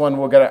 Okay, this one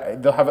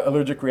they'll have an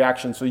allergic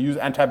reaction, so use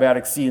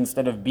antibiotic C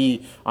instead of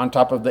B on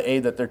top of the A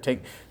that they're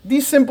taking.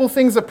 These simple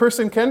things a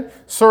person can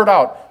sort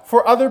out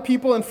for other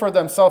people and for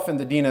themselves in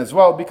the deen as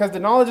well, because the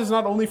knowledge is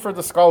not only for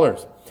the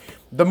scholars.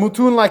 The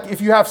mutun, like if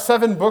you have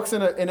 7 books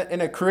in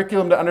a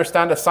curriculum to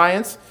understand a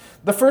science,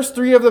 the first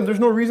 3 of them, there's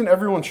no reason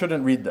everyone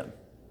shouldn't read them.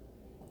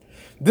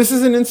 This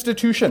is an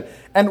institution.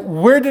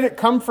 And where did it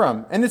come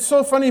from? And it's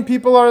so funny,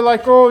 people are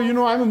like, oh,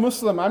 I'm a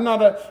Muslim.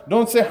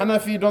 Don't say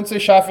Hanafi, don't say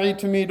Shafi'i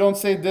to me, don't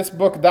say this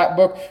book, that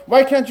book.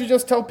 Why can't you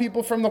just tell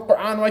people from the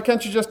Quran? Why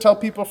can't you just tell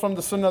people from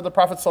the Sunnah of the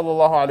Prophet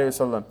sallallahu alaihi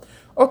wasallam?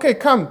 Okay,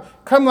 come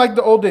like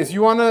the old days.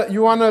 You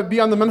wanna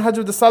be on the manhaj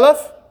of the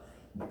Salaf?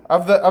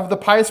 Of the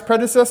pious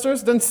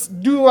predecessors? Then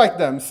do like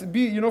them.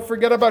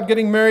 Forget about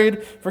getting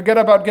married, forget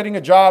about getting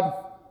a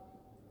job.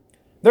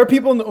 There are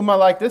people in the ummah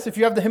like this. If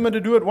you have the himmah to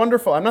do it,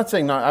 wonderful. I'm not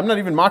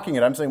even mocking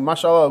it. I'm saying,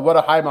 mashallah, what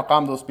a high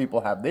maqam those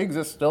people have. They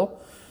exist still,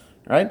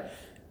 right?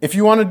 If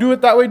you want to do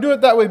it that way, do it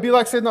that way. Be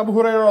like Sayyidina Abu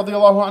Hurairah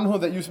radiallahu anhu,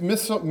 that you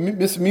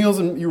miss meals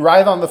and you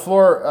writhe on the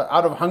floor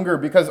out of hunger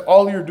because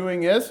all you're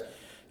doing is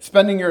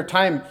spending your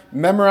time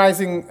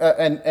memorizing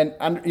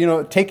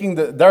and taking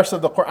the dars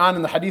of the Quran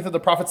and the hadith of the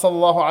Prophet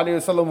sallallahu alaihi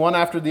wasallam one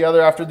after the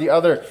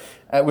other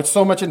with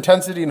so much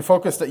intensity and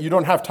focus that you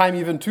don't have time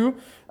even to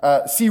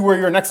see where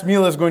your next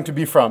meal is going to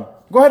be from.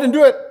 Go ahead and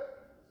do it.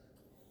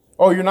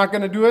 Oh, you're not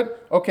going to do it?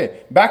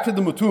 Okay, back to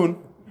the mutun,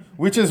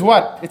 which is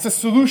what? It's a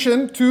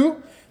solution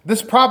to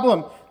this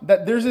problem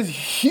that there's this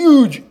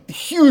huge,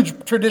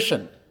 huge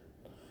tradition.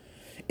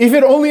 If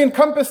it only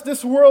encompassed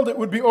this world, it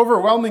would be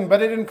overwhelming,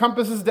 but it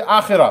encompasses the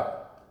akhirah,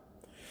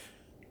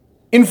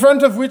 in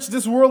front of which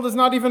this world is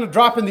not even a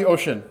drop in the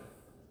ocean.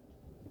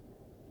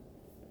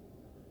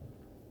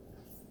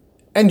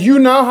 And you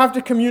now have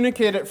to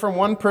communicate it from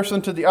one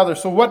person to the other.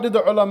 So what did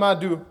the ulama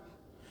do?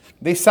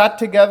 They sat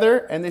together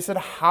and they said,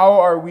 how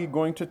are we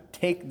going to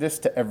take this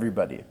to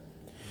everybody?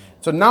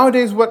 So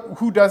nowadays,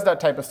 who does that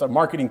type of stuff?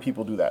 Marketing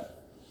people do that.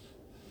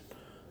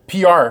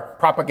 PR,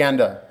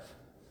 propaganda.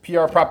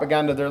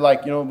 They're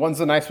like, one's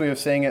a nice way of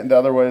saying it and the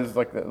other way is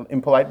like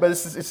impolite, but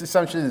it's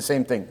essentially the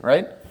same thing,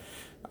 right?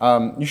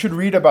 You should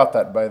read about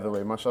that, by the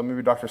way. MashaAllah,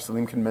 maybe Dr.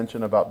 Salim can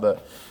mention about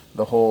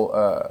the whole,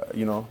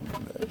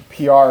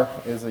 PR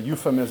is a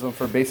euphemism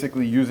for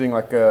basically using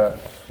like a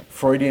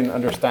Freudian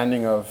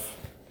understanding of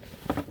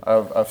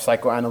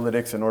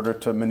psychoanalytics in order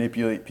to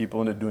manipulate people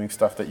into doing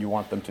stuff that you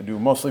want them to do,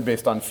 mostly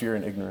based on fear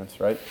and ignorance,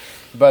 right?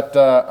 But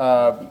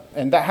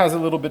and that has a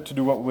little bit to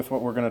do with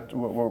what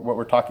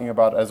we're talking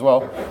about as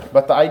well.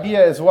 But the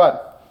idea is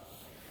what?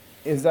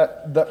 Is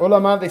that the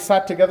ulama, they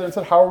sat together and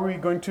said, how are we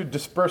going to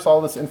disperse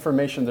all this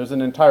information? There's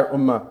an entire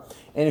ummah.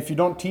 And if you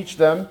don't teach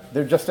them,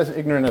 they're just as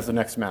ignorant as the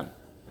next man.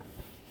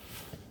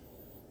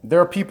 There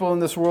are people in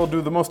this world who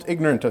do the most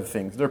ignorant of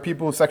things. There are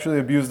people who sexually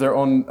abuse their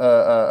own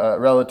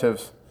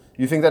relatives.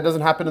 You think that doesn't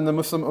happen in the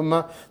Muslim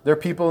ummah? There are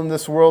people in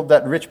this world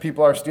that rich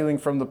people are stealing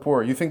from the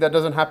poor. You think that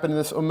doesn't happen in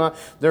this ummah?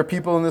 There are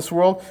people in this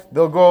world,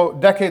 they'll go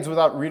decades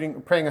without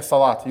praying a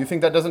salat. You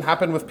think that doesn't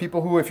happen with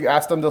people who, if you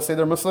ask them, they'll say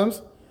they're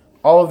Muslims?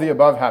 All of the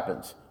above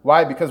happens.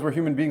 Why? Because we're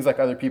human beings like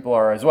other people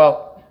are as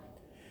well.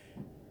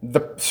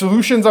 The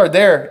solutions are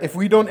there. If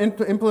we don't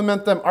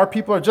implement them, our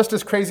people are just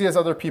as crazy as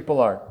other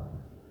people are.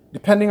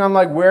 Depending on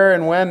like where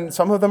and when,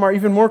 some of them are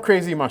even more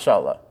crazy,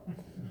 mashallah.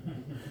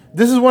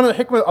 This is one of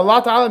the hikmah.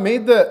 Allah Ta'ala He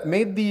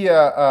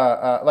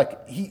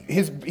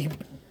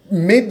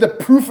made the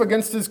proof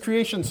against His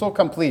creation so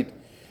complete.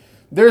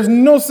 There's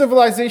no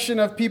civilization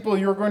of people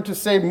you're going to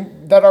say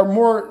that are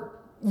more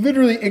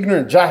literally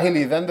ignorant,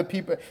 jahili, than the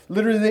people.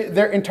 Literally,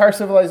 their entire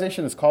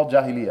civilization is called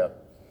jahiliyyah.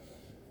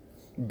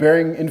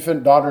 Burying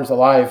infant daughters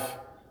alive.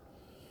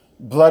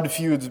 Blood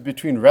feuds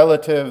between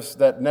relatives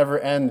that never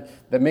end,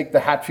 that make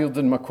the Hatfields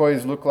and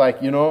McCoys look like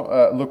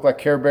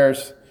Care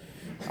Bears.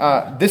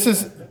 This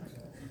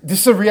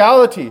is a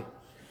reality.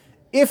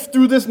 If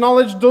through this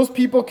knowledge those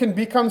people can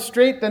become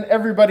straight, then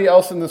everybody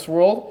else in this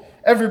world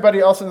Everybody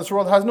else in this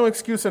world has no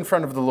excuse in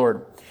front of the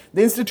Lord.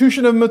 The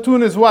institution of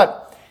mutun is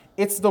what?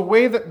 It's the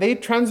way that they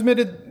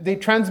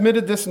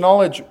transmitted this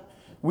knowledge,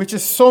 which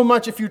is so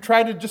much. If you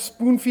try to just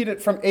spoon feed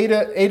it from A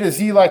to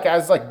Z,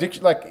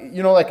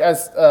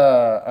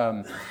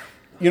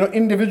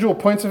 individual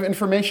points of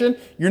information,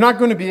 you're not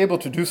going to be able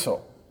to do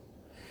so.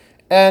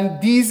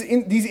 And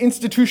the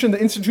institution of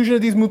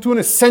these mutun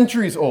is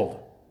centuries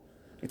old.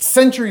 It's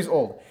centuries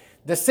old.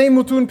 The same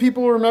mutun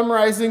people were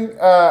memorizing,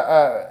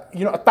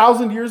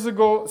 1,000 years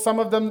ago, some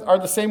of them are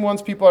the same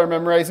ones people are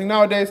memorizing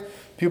nowadays.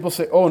 People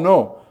say, oh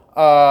no,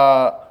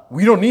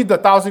 we don't need the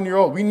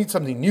 1,000-year-old. We need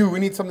something new. We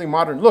need something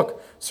modern.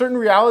 Look, certain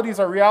realities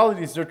are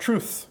realities. They're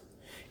truths.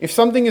 If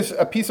something is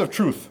a piece of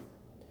truth,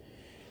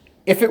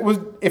 if it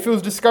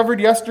was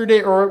discovered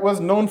yesterday or it was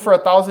known for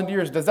 1,000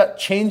 years, does that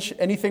change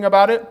anything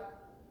about it?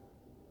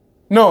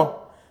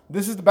 No.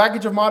 This is the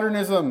baggage of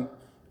modernism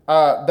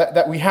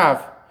that we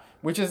have,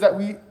 which is that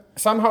we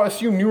somehow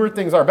assume newer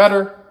things are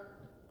better.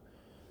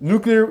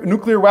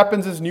 Nuclear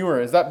weapons is newer.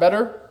 Is that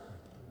better?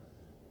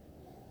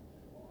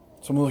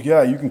 Someone's like,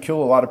 yeah, you can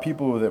kill a lot of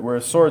people with it,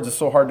 whereas swords is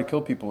so hard to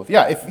kill people with.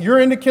 Yeah, if you're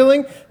into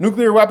killing,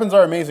 nuclear weapons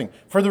are amazing.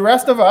 For the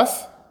rest of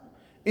us,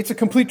 it's a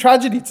complete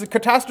tragedy. It's a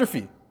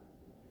catastrophe.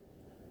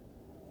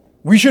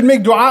 We should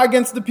make dua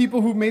against the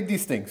people who made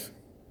these things.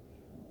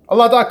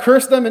 Allah Ta'ala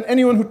curse them and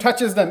anyone who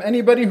touches them.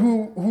 Anybody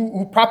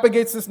who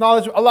propagates this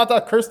knowledge, Allah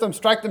Ta'ala curse them,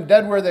 strike them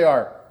dead where they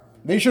are.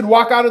 They should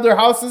walk out of their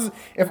houses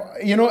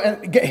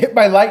and get hit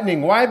by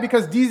lightning. Why?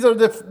 Because these are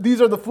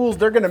the fools.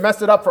 They're going to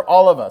mess it up for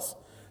all of us.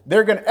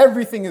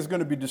 Everything is going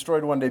to be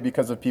destroyed one day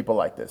because of people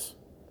like this.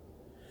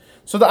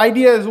 So the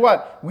idea is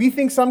what? We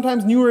think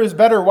sometimes newer is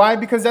better. Why?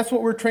 Because that's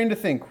what we're trained to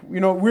think.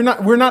 We're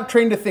not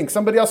trained to think.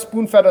 Somebody else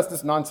spoon-fed us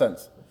this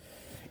nonsense.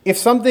 If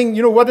something,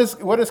 what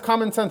is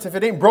common sense? If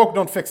it ain't broke,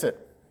 don't fix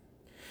it.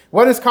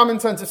 What is common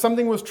sense? If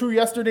something was true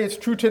yesterday, it's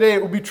true today,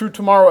 it will be true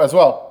tomorrow as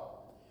well.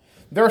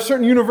 There are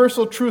certain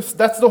universal truths.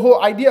 That's the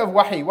whole idea of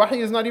wahi. Wahi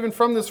is not even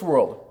from this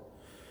world.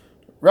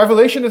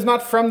 Revelation is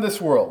not from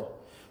this world.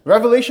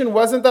 Revelation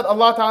wasn't that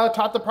Allah Ta'ala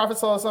taught the Prophet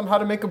ﷺ how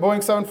to make a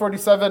Boeing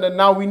 747 and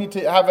now we need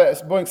to have a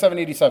Boeing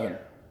 787.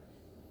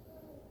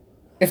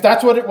 If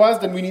that's what it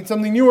was, then we need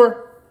something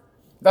newer.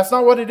 That's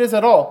not what it is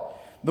at all.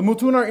 The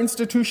mutun are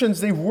institutions.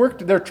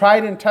 They're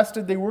tried and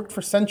tested. They worked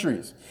for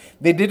centuries.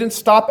 They didn't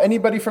stop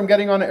anybody from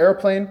getting on an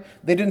airplane.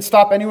 They didn't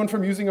stop anyone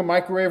from using a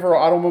microwave or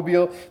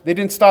automobile. They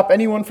didn't stop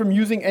anyone from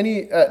using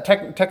any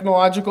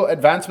technological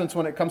advancements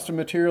when it comes to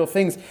material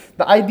things.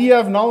 The idea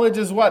of knowledge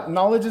is what?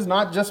 Knowledge is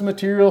not just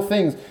material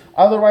things.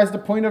 Otherwise, the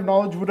point of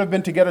knowledge would have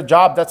been to get a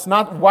job. That's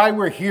not why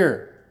we're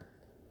here.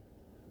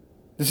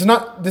 This is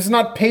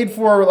not paid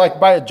for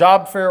by a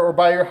job fair or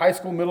by your high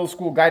school, middle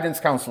school guidance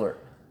counselor.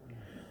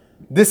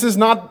 This is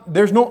not,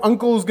 there's no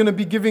uncle who's going to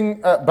be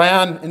giving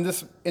bayan in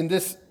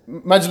this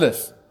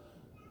majlis.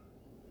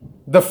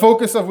 The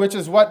focus of which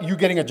is what? You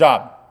getting a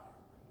job.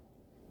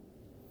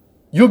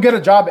 You'll get a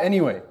job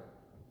anyway.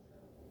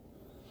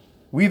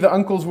 We, the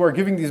uncles who are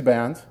giving these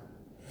bayans,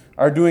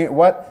 are doing it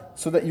what?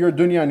 So that your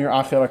dunya and your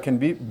akhirah can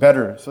be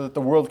better. So that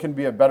the world can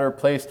be a better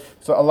place.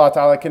 So Allah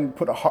Ta'ala can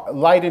put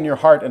light in your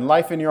heart and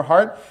life in your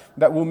heart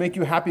that will make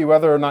you happy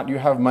whether or not you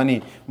have money.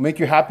 Will make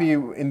you happy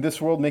in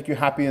this world, make you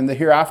happy in the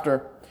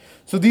hereafter.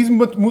 So these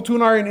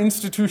mutun are an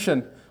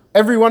institution.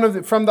 Every one of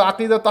them, from the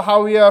Aqidah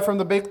Tahawiyah, from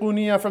the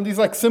Bayquniyah, from these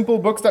simple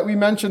books that we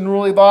mentioned,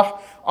 Nurul Idah,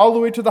 all the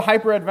way to the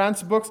hyper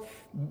advanced books.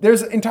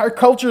 There's entire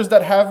cultures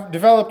that have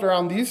developed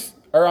around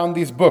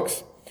these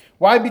books.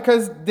 Why?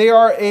 Because they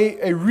are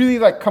a really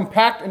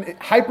compact and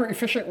hyper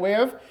efficient way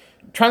of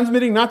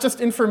transmitting not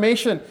just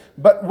information,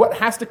 but what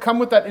has to come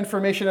with that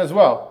information as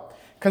well.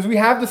 Because we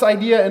have this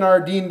idea in our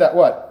deen that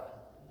what?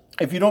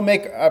 If you don't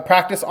make a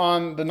practice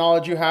on the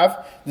knowledge you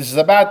have, this is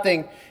a bad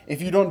thing.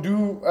 If you don't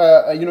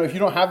if you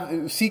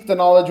don't seek the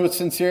knowledge with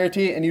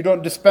sincerity and you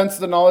don't dispense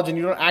the knowledge and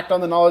you don't act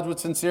on the knowledge with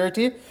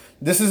sincerity,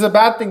 this is a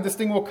bad thing. This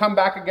thing will come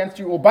back against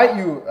you, will bite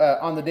you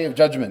on the day of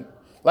judgment.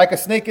 Like a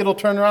snake, it'll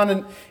turn around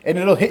and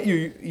it'll hit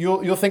you.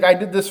 You'll think, I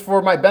did this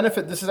for my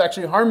benefit. This is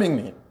actually harming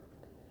me.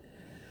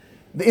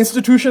 The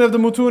institution of the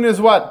mutun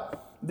is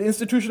what? The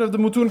institution of the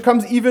mutun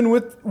comes even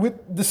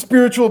with the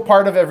spiritual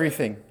part of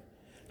everything.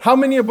 How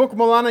many a book,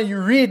 Maulana,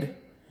 you read,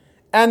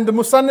 and the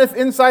musannif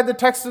inside the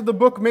text of the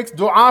book makes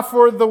dua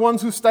for the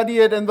ones who study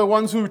it and the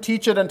ones who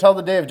teach it until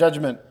the day of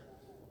judgment.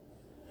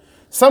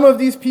 Some of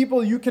these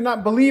people, you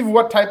cannot believe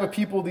what type of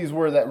people these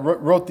were that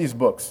wrote these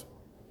books.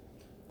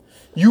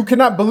 You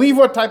cannot believe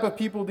what type of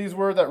people these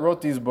were that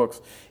wrote these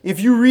books.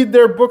 If you read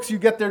their books, you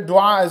get their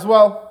dua as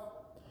well.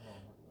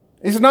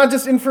 It's not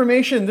just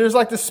information. There's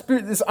this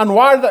spirit, this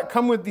anwar that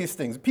come with these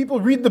things.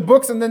 People read the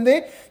books and then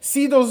they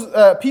see those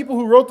people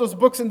who wrote those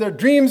books in their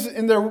dreams,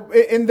 in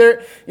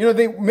their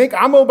they make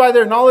amal by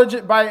their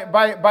knowledge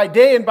by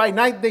day, and by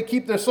night they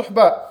keep their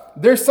suhbah.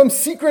 There's some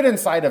secret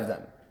inside of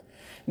them.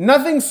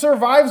 Nothing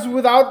survives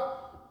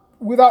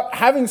without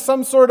having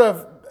some sort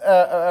of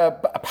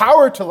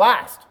power to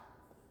last.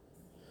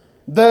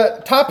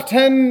 The top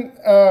 10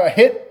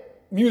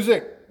 hit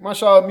music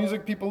mashallah,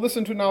 music people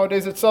listen to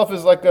nowadays itself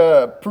is like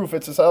a proof.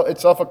 It's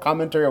itself a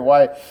commentary of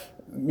why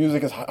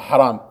music is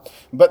haram.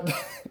 But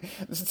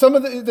some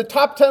of the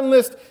top 10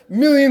 list,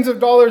 millions of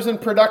dollars in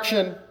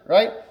production,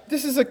 right?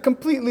 This is a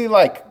completely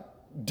like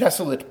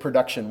desolate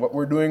production. What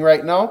we're doing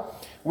right now,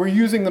 we're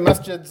using the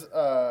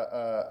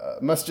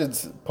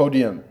masjid's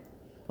podium.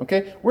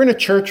 Okay, we're in a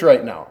church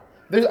right now.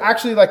 There's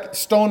actually like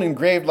stone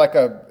engraved like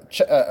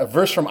a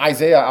verse from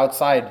Isaiah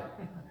outside.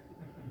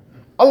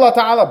 Allah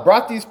Ta'ala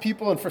brought these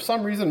people and for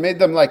some reason made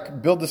them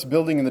like build this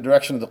building in the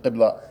direction of the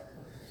Qibla.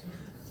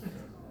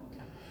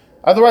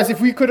 Otherwise, if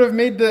we could have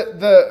made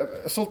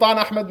the Sultan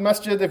Ahmed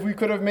Masjid, if we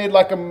could have made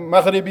like a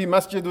Maghribi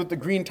Masjid with the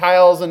green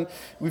tiles, and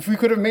if we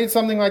could have made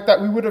something like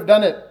that, we would have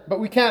done it. But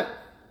we can't.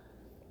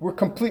 We're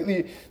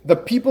completely, the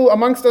people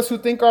amongst us who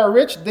think are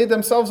rich, they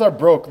themselves are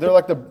broke.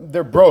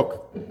 They're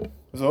broke.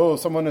 So,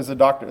 someone is a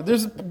doctor.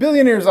 There's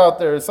billionaires out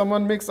there.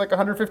 Someone makes like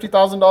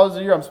 $150,000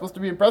 a year. I'm supposed to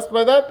be impressed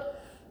by that?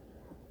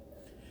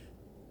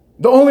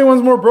 The only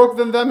ones more broke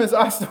than them is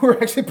us who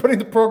are actually putting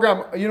the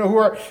program, who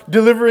are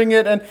delivering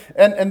it,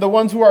 and the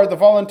ones who are the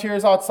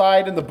volunteers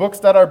outside and the books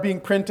that are being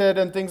printed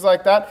and things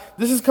like that.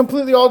 This is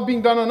completely all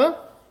being done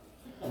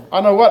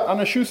on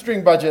a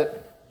shoestring budget.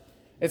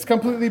 It's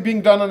completely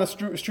being done on a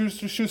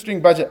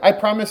shoestring budget. I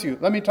promise you.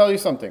 Let me tell you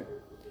something.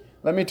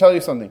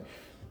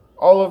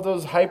 All of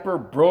those hyper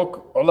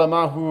broke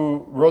ulama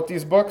who wrote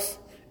these books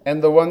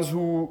and the ones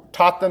who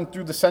taught them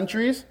through the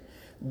centuries,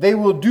 they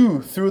will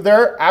do through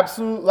their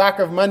absolute lack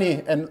of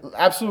money and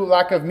absolute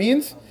lack of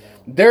means.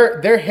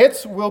 Their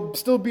hits will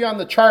still be on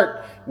the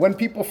chart when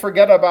people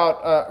forget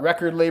about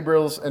record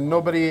labels and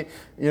nobody,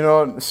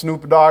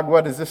 Snoop Dogg,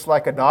 what is this,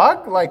 like a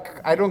dog? Like,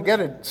 I don't get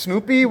it.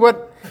 Snoopy,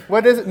 what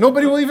is it?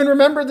 Nobody will even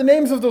remember the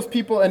names of those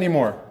people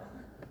anymore.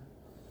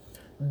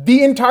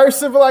 The entire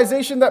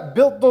civilization that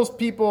built those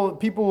people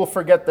will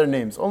forget their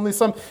names. Only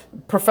some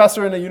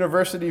professor in a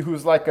university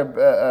who's like a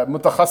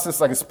mutakhassis,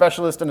 like a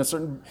specialist in a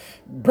certain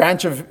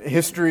branch of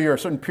history or a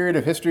certain period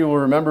of history will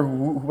remember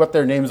what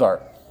their names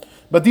are.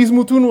 But these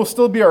mutun will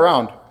still be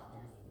around.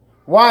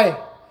 Why?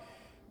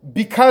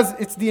 Because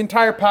it's the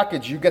entire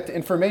package. You get the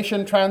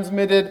information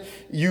transmitted,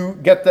 you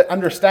get the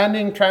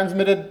understanding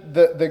transmitted,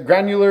 the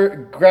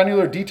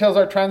granular details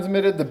are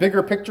transmitted, the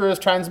bigger picture is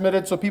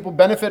transmitted so people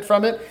benefit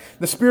from it,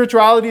 the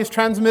spirituality is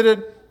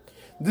transmitted.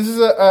 This is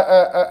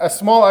a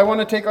small, I want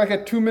to take like a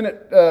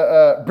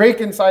 2-minute break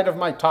inside of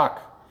my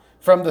talk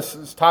from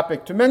this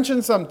topic to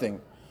mention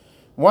something.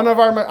 One of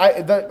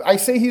I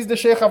say he's the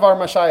sheikh of our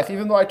mashayikh,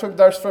 even though I took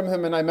dars from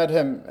him and I met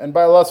him. And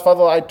by Allah's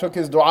fadl, I took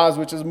his du'as,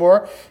 which is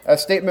more a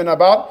statement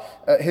about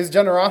his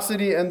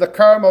generosity and the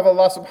karam of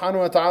Allah subhanahu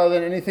wa ta'ala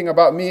than anything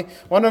about me.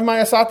 One of my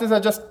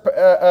asatiza just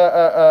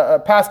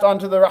passed on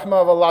to the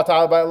rahmah of Allah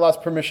ta'ala by Allah's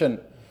permission.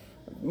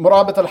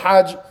 Murabat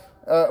al-Hajj,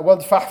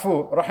 wald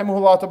fahfu,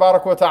 rahimahullah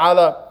tabarak wa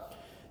ta'ala.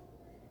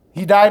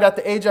 He died at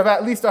the age of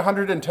at least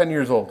 110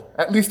 years old.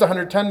 At least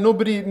 110.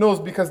 Nobody knows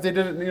because they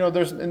didn't,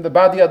 there's in the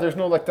Badia, there's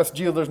no like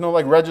tasjeel, there's no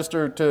like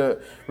register to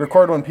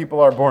record when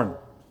people are born.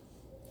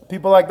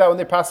 People like that, when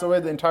they pass away,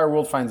 the entire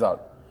world finds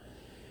out.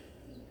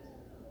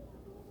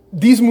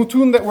 These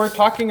mutun that we're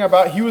talking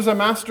about, he was a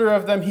master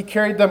of them. He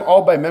carried them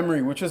all by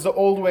memory, which is the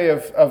old way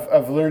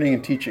of learning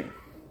and teaching.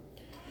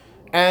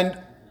 And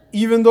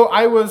even though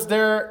I was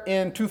there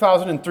in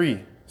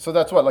 2003, so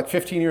that's like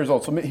 15 years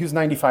old. So he was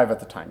 95 at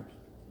the time.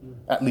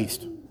 At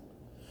least.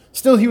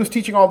 Still, he was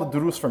teaching all the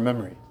durus from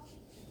memory.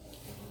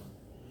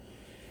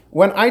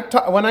 One of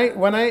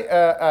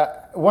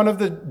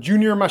the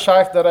junior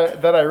mashayikh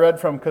that I read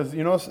from, because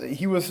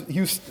he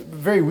was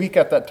very weak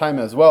at that time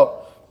as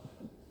well.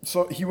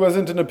 So he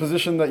wasn't in a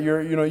position that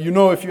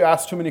if you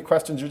ask too many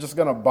questions, you're just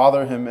gonna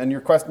bother him. And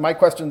my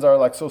questions are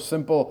like so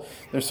simple,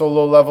 they're so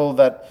low level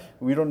that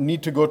we don't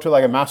need to go to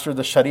like a master of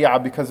the Sharia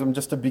because I'm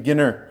just a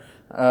beginner.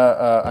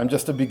 I'm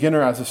just a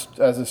beginner as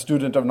a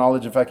student of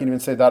knowledge, if I can even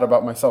say that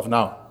about myself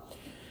now.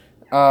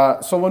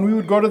 So when we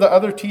would go to the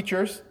other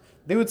teachers,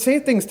 they would say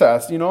things to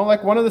us,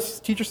 like one of the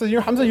teachers says,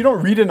 Hamzah, you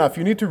don't read enough,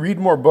 you need to read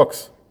more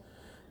books.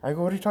 I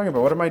go, what are you talking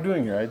about? What am I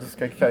doing here?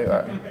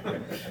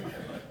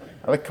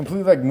 I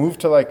completely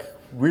moved to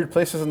weird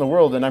places in the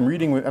world and I'm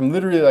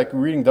literally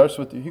reading dars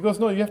with you. He goes,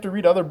 no, you have to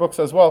read other books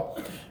as well.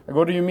 I go,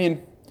 what do you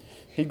mean?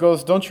 He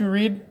goes, don't you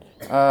read?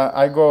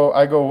 I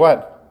go,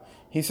 what?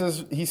 He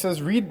says,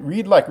 read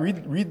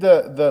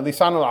the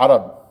Lisan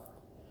al-Arab.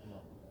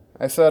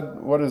 I said,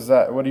 what is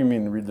that? What do you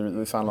mean, read the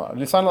Lisan al-Arab?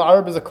 Lisan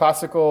al-Arab is a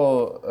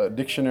classical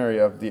dictionary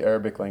of the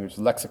Arabic language,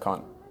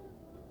 lexicon.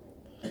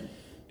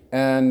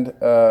 And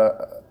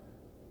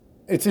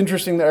it's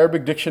interesting, the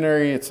Arabic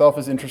dictionary itself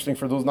is interesting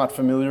for those not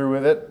familiar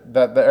with it,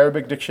 that the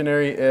Arabic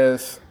dictionary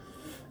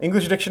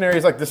English dictionary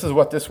is this is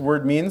what this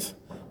word means.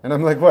 And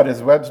I'm like, what,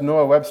 is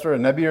Noah Webster a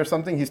Nabi or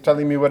something? He's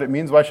telling me what it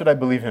means, why should I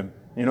believe him,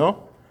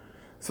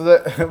 So the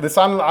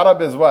Lisan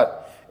al-Arab is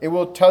what? It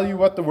will tell you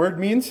what the word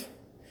means,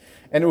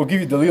 and it will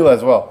give you dalil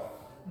as well.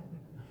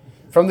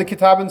 From the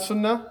Kitab and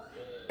Sunnah,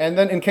 And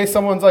then in case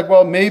someone's like,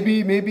 well,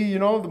 maybe,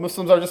 the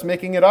Muslims are just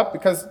making it up,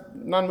 because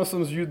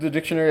non-Muslims use the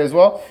dictionary as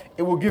well,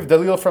 it will give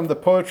dalil from the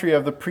poetry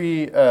of the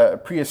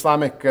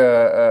pre-Islamic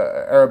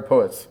Arab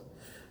poets.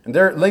 And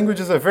their language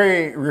is a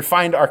very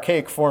refined,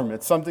 archaic form.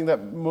 It's something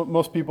that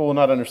most people will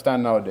not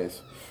understand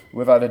nowadays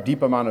without a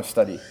deep amount of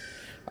study.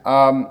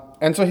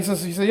 And so he said,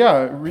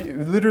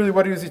 literally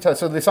what does he tell?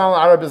 So Lisan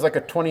al-Arab is like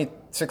a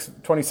 26,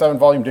 27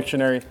 volume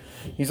dictionary.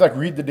 He's like,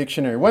 read the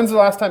dictionary. When's the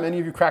last time any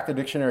of you cracked the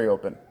dictionary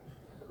open?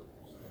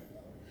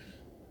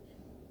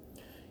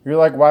 You're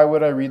like, why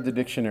would I read the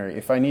dictionary?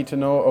 If I need to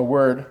know a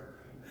word,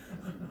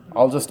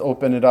 I'll just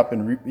open it up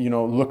and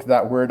look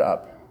that word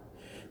up.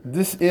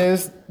 This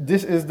is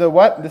the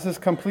what? This is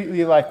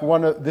completely like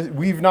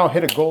we've now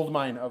hit a gold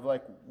mine of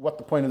like what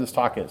the point of this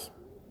talk is.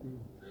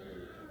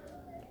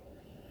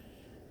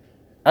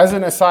 As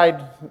an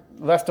aside,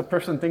 lest a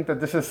person think that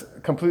this is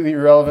completely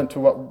irrelevant to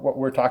what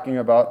we're talking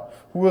about,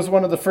 who was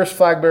one of the first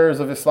flag bearers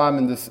of Islam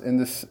in this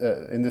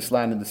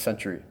land in this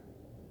century?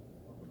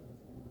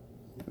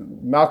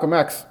 Malcolm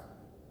X.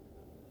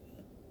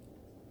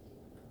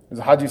 He's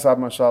a Haji Sahib,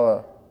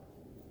 mashallah.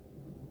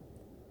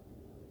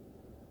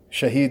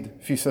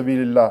 Shaheed fi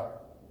sabilillah.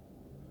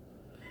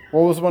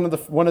 What was one of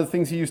the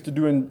things he used to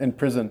do in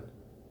prison?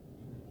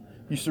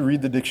 He used to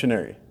read the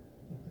dictionary.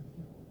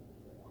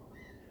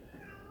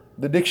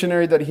 The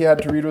dictionary that he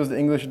had to read was the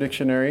English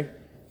dictionary,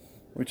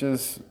 which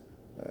is,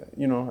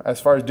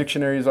 as far as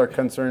dictionaries are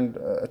concerned,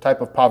 a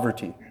type of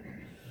poverty.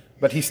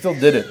 But he still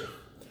did it.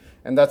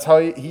 And that's how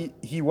he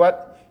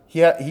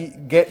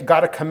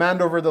got a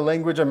command over the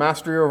language, a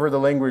mastery over the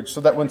language,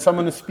 so that when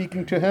someone is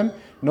speaking to him,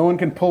 no one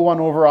can pull one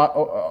over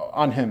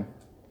on him.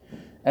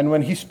 And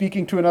when he's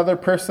speaking to another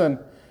person,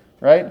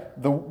 right,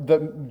 the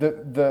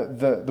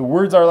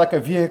words are like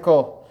a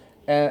vehicle,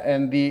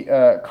 and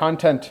the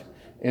content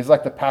is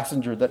like the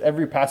passenger, that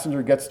every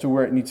passenger gets to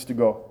where it needs to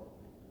go.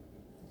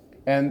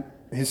 And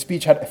his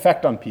speech had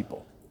effect on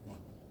people.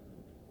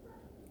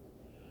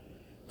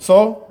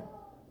 So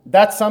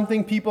that's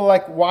something people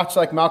watch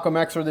like Malcolm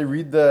X, or they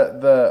read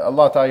the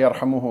Allah Ta'ala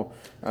yarhamuhu,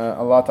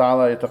 Allah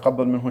Ta'ala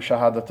yataqabbal minhu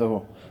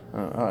shahadatahu.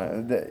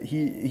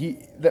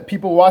 That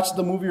people watch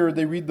the movie or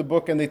they read the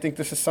book and they think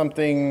this is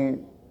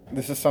something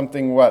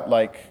what,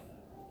 like,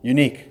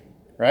 unique,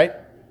 right?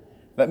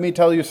 Let me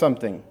tell you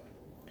something.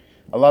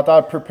 Allah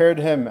Ta'ala prepared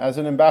him as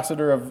an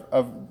ambassador of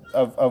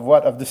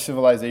this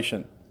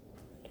civilization.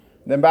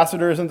 The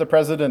ambassador isn't the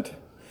president.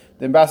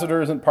 The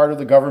ambassador isn't part of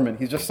the government.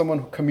 He's just someone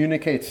who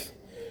communicates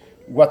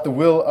what the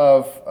will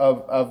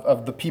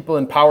of the people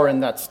in power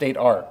in that state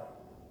are.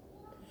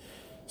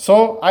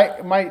 So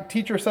my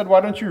teacher said,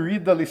 why don't you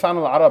read the Lisan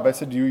al-Arab? I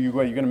said, you're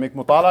going to make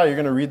mutala,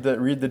 you're going to read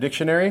the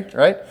dictionary,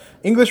 right?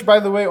 English, by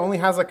the way, only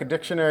has like a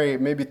dictionary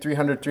maybe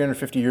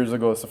 350 years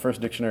ago. It's the first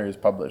dictionary is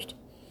published.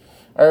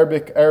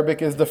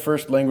 Arabic is the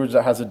first language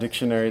that has a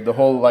dictionary. The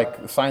whole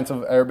science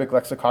of Arabic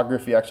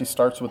lexicography actually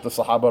starts with the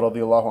Sahaba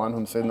radiallahu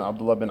anhum, Sayyidina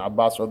Abdullah bin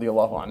Abbas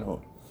radiallahu anhu.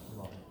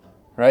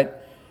 Right?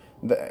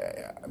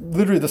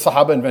 Literally the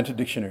Sahaba invented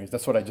dictionaries.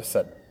 That's what I just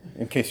said.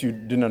 In case you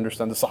didn't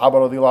understand. The Sahaba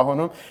radiallahu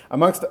anhum,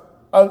 amongst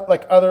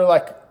other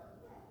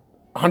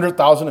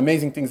 100,000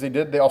 amazing things they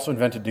did, they also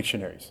invented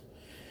dictionaries.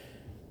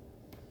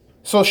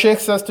 So Sheikh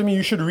says to me,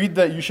 you should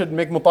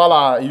make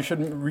mutala, you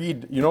should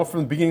read, from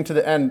the beginning to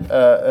the end,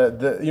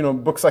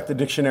 books like the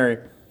dictionary.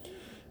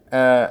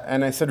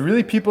 And I said,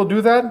 really, people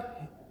do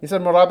that? He said,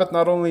 Murabit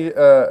not only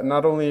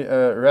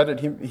read it,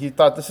 he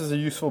thought this is a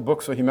useful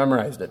book, so he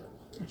memorized it.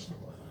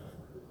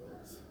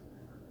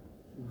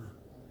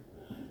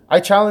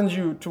 I challenge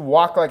you to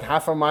walk like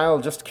half a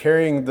mile just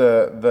carrying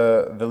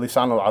the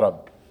Lisan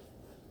al-Arab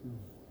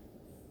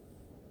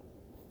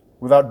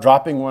without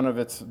dropping one of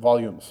its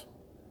volumes.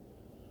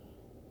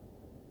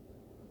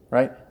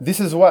 Right? This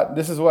is not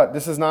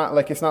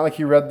like, it's not like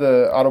he read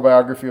the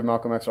autobiography of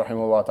Malcolm X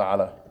rahimahullah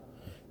ta'ala.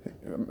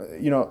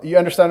 You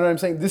understand what I'm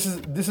saying? This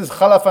is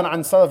khalafan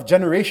an salaf,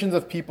 generations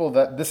of people,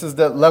 that this is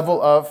the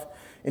level of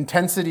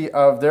intensity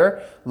of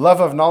their love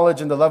of knowledge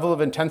and the level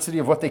of intensity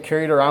of what they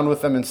carried around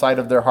with them inside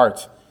of their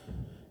hearts.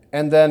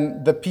 And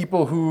then the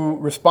people who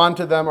respond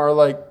to them are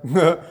like,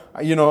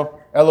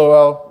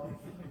 LOL,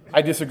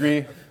 I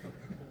disagree.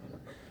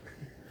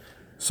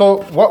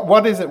 So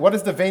what is it? What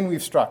is the vein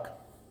we've struck?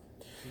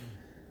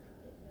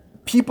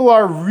 People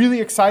are really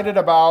excited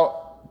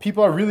about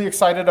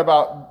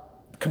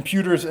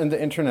computers and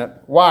the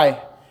internet.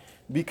 Why?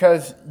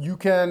 Because you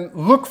can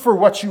look for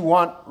what you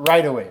want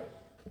right away.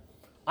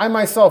 I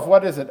myself,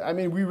 what is it? I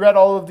mean, we read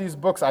all of these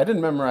books. I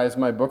didn't memorize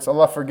my books.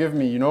 Allah forgive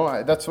me.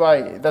 That's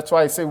why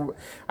I say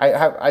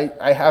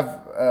I have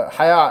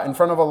haya in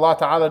front of Allah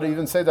Ta'ala to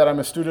even say that I'm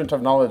a student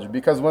of knowledge.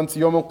 Because once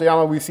Yawm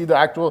al-Qiyamah we see the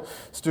actual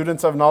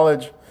students of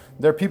knowledge.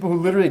 There are people who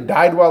literally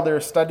died while they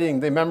were studying.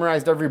 They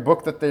memorized every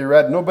book that they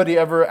read. Nobody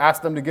ever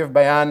asked them to give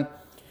bayan.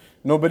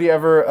 Nobody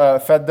ever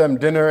fed them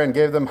dinner and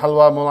gave them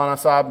halwa, Maulana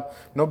Saab.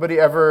 Nobody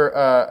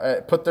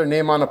ever put their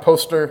name on a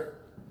poster.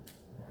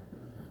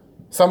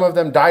 Some of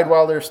them died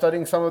while they were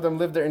studying. Some of them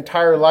lived their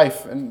entire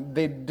life and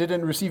they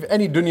didn't receive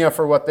any dunya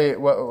for what they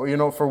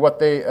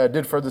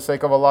did for the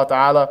sake of Allah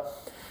Ta'ala.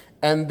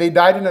 And they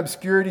died in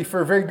obscurity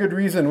for a very good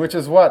reason, which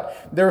is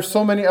what? There were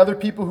so many other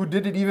people who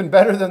did it even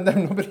better than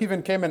them. Nobody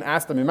even came and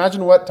asked them.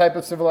 Imagine what type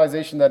of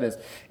civilization that is.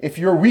 If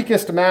your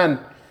weakest man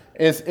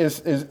is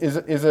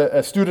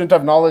a student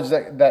of knowledge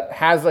that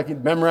has like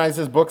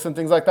memorizes books and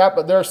things like that,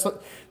 but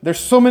there's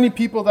so many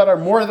people that are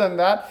more than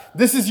that.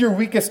 This is your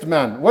weakest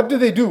man. What do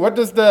they do? What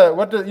does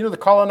the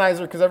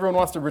colonizer, because everyone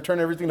wants to return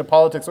everything to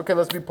politics. Okay,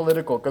 let's be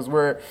political because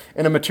we're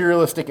in a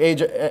materialistic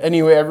age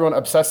anyway. Everyone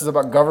obsesses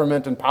about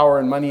government and power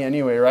and money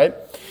anyway, right?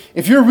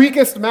 If your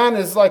weakest man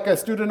is like a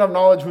student of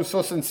knowledge who's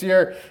so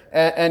sincere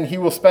and he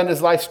will spend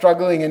his life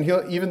struggling,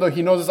 and even though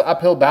he knows it's an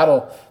uphill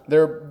battle,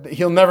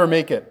 he'll never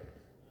make it.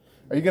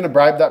 Are you going to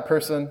bribe that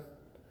person?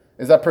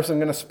 Is that person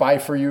going to spy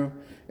for you?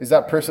 Is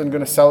that person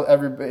going to sell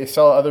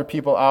other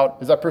people out?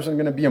 Is that person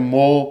going to be a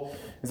mole?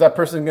 Is that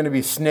person going to be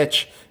a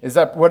snitch?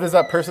 What is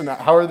that person?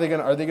 How are they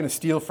going to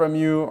steal from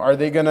you? Are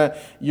they going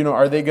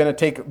to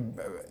take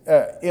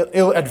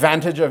ill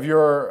advantage of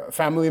your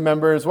family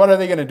members? What are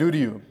they going to do to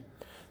you?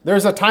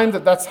 There's a time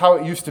that's how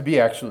it used to be,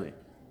 actually.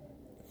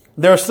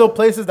 There are still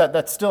places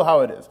that's still how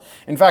it is.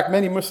 In fact,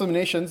 many Muslim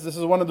nations, this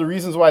is one of the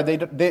reasons why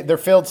they're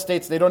failed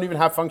states. They don't even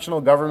have functional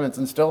governments,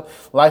 and still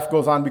life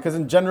goes on, because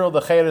in general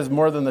the khair is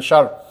more than the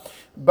shar.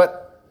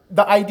 But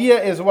the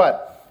idea is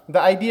what?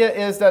 The idea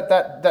is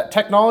that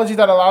technology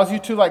that allows you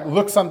to like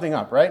look something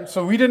up, right?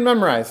 So we didn't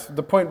memorize.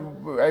 The point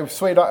I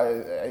strayed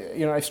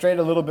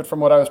a little bit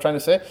from what I was trying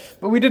to say,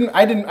 but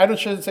I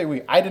shouldn't say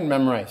we. I didn't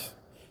memorize.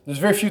 There's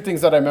very few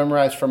things that I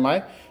memorized from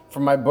my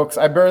books.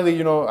 I barely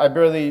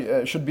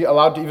should be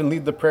allowed to even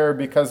lead the prayer,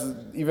 because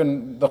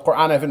even the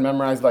Quran I haven't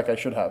memorized like I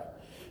should have.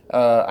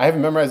 I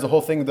haven't memorized the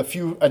whole thing. The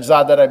few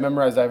ajza that I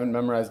memorized, I haven't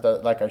memorized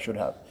like I should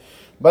have.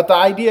 But the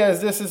idea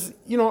is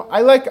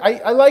I like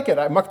it.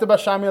 Maktaba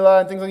Shamila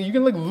and things like that. You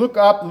can look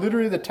up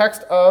literally the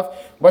text of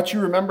what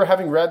you remember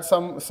having read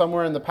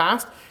somewhere in the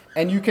past,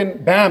 and you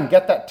can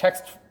get that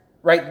text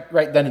right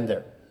then and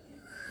there.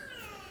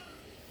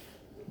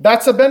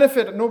 That's a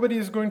benefit. Nobody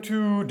is going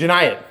to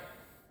deny it.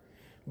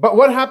 But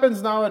what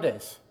happens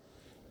nowadays?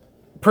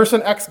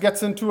 Person X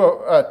gets into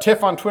a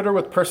tiff on Twitter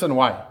with person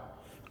Y.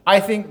 I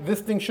think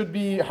this thing should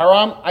be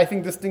haram. I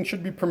think this thing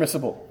should be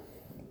permissible.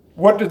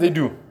 What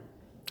do?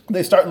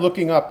 They start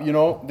looking up,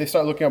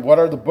 what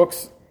are the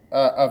books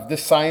of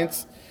this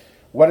science?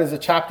 What is a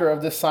chapter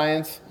of this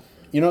science?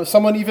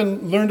 Someone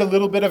even learned a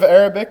little bit of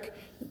Arabic,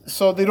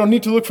 so they don't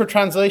need to look for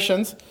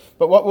translations.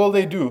 But what will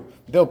they do?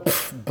 They'll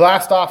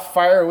blast off,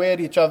 fire away at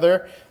each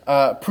other,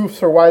 proofs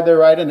for why they're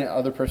right and the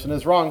other person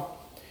is wrong.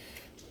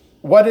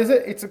 What is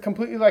it? It's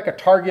completely like a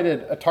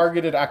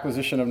targeted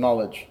acquisition of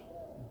knowledge.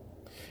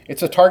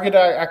 It's a targeted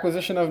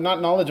acquisition of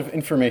not knowledge, of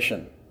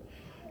information.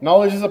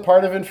 Knowledge is a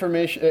part of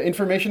information.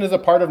 Information is a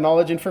part of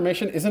knowledge.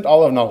 Information isn't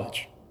all of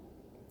knowledge.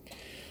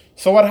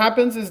 So what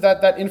happens is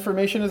that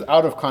information is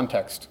out of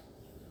context.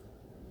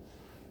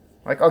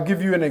 Like, I'll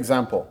give you an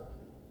example.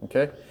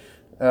 Okay,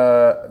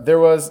 there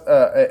was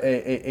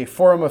a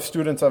forum of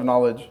students of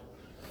knowledge,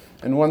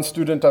 and one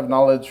student of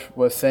knowledge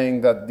was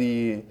saying that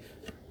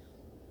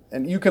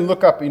and you can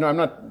look up, I'm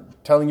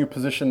not telling you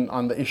position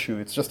on the issue,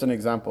 it's just an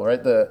example,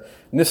 right? The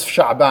Nisf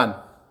Sha'ban,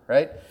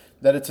 right?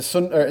 That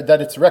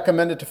it's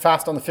recommended to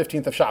fast on the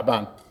 15th of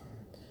Sha'ban.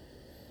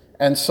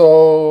 And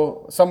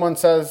so someone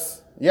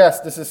says, yes,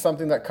 this is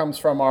something that comes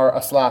from our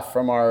aslaf,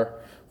 from our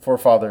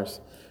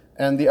forefathers.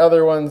 And the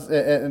other one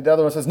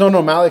says,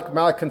 no,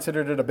 Malik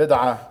considered it a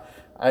bid'ah.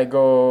 I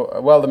go,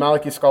 well, the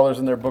Maliki scholars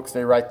in their books,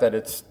 they write that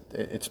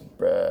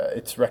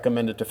it's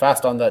recommended to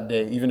fast on that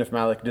day, even if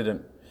Malik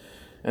didn't.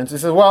 And so he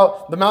says,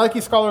 well, the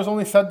Maliki scholars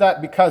only said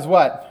that because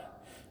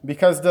what?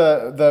 Because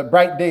the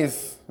bright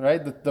days,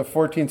 right? The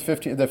 14th,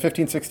 15th, the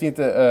 15th, 16th,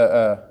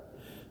 the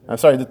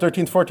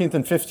 13th, 14th,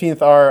 and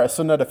 15th are a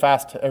sunnah to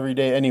fast every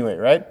day anyway,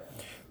 right?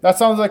 That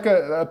sounds like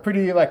a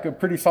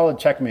pretty solid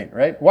checkmate,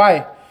 right?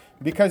 Why?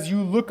 Because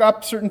you look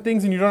up certain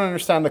things and you don't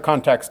understand the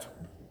context.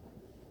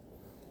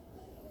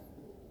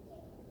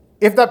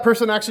 If that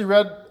person actually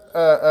read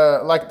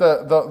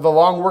the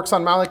long works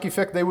on Maliki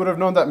fiqh, they would have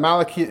known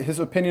that his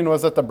opinion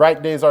was that the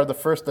bright days are the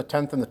 1st, the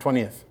 10th, and the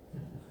 20th.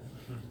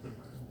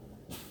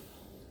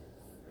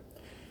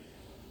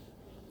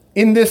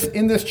 In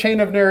this chain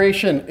of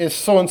narration is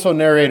so-and-so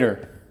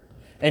narrator,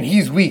 and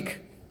he's weak.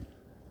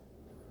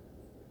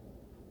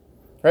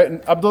 Right?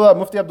 And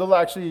Mufti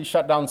Abdullah actually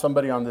shut down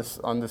somebody on this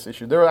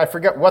issue. I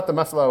forget what the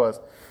masala was,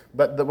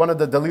 but one of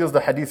the dalils,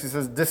 the hadith, he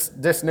says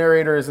this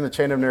narrator is in the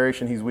chain of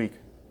narration, he's weak.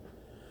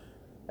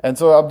 And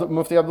so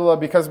Mufti Abdullah,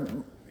 because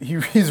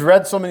he's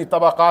read so many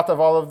tabaqat of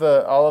all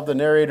of the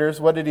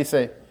narrators, what did he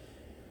say?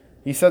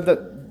 He said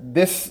that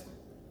this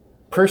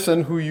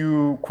person who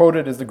you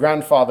quoted is the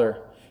grandfather.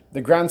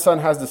 The grandson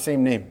has the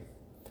same name.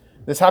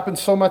 This happens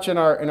so much in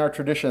our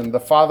tradition. The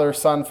father's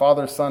son,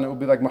 it would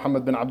be like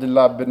Muhammad bin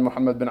Abdullah bin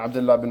Muhammad bin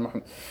Abdullah bin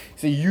Muhammad.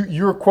 See,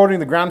 you're quoting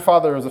the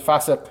grandfather as a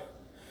fasiq.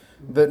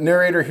 The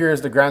narrator here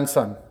is the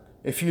grandson.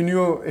 If you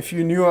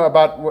knew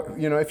about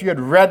if you had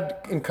read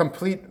in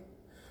complete,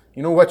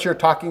 what you're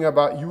talking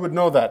about, you would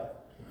know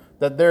that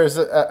there's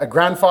a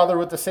grandfather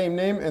with the same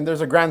name and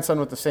there's a grandson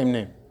with the same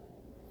name.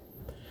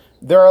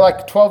 There are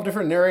like 12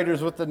 different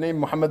narrators with the name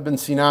Muhammad bin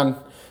Sinan.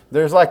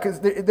 There's like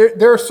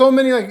there are so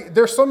many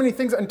there's so many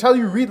things until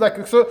you read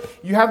so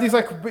you have these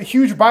like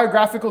huge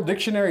biographical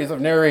dictionaries of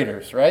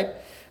narrators, right?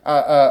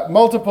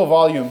 Multiple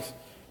volumes.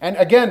 And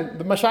again,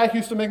 the mashayikh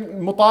used to make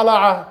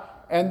mutala'ah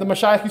and the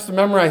mashayikh used to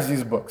memorize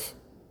these books,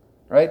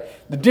 right?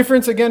 The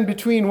difference again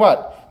between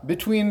what?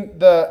 Between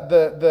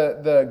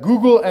the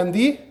Google and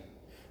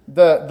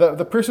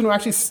the person who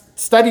actually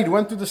studied,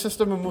 went through the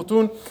system of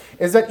mutun,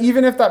 is that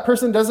even if that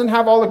person doesn't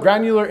have all the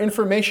granular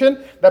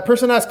information, that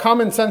person has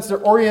common sense. They're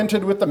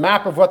oriented with the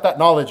map of what that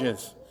knowledge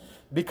is.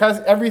 Because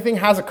everything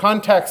has a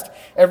context,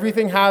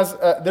 everything has,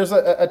 there's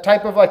a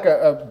type of like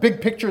a big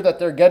picture that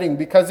they're getting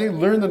because they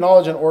learn the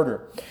knowledge in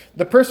order.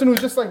 The person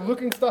who's just like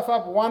looking stuff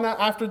up one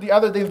after the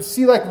other, they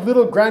see like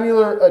little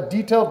granular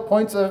detailed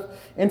points of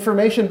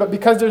information, but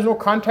because there's no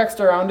context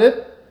around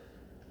it,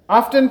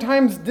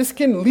 oftentimes this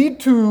can lead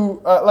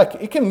to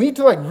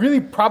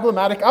really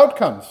problematic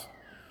outcomes.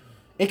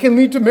 It can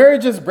lead to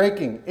marriages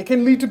breaking. It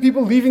can lead to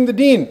people leaving the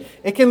deen.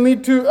 It can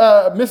lead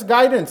to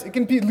misguidance. It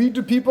can lead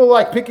to people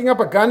like picking up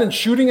a gun and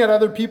shooting at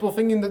other people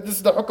thinking that this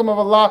is the hukm of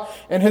Allah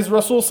and His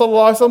Rasul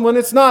sallallahu alaihi wasallam when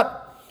it's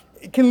not.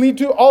 It can lead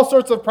to all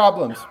sorts of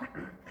problems.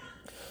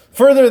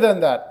 Further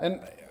than that,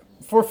 and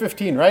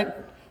 4:15, right?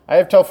 I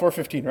have till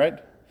 4:15, right?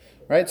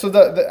 Right? So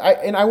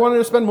I wanted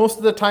to spend most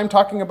of the time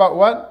talking about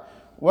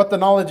what the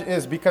knowledge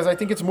is, because I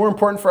think it's more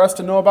important for us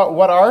to know about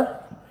what our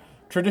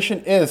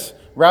tradition is,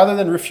 rather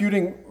than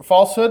refuting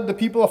falsehood. The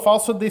people of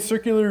falsehood, they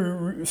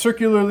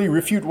circularly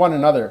refute one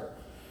another,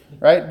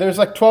 right? There's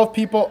like 12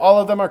 people, all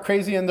of them are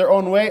crazy in their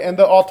own way, and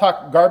they'll all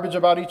talk garbage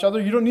about each other.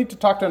 You don't need to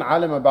talk to an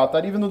alim about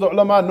that, even though the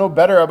ulama know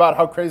better about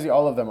how crazy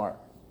all of them are.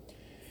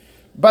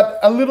 But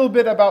a little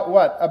bit about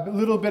what? A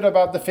little bit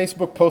about the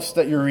Facebook posts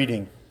that you're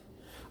reading.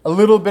 A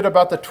little bit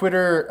about the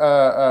Twitter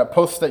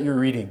posts that you're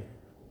reading.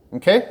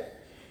 Okay?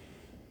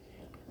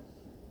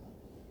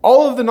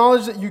 All of the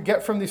knowledge that you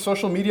get from these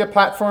social media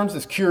platforms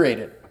is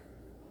curated.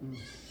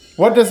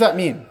 What does that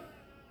mean?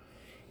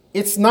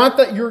 It's not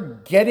that you're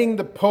getting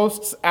the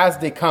posts as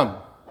they come.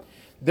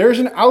 There's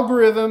an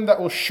algorithm that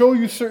will show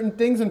you certain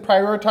things and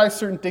prioritize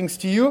certain things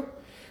to you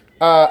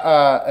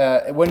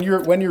when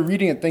you're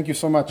reading it. Thank you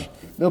so much.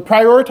 They'll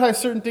prioritize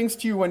certain things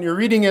to you when you're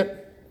reading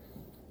it.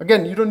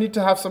 Again, you don't need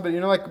to have somebody,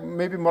 like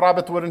maybe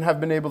Murabit wouldn't have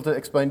been able to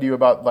explain to you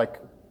about like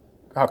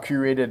how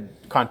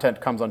curated content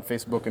comes on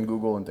Facebook and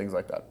Google and things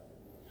like that.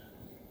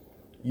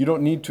 You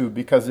don't need to,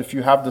 because if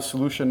you have the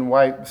solution,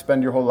 why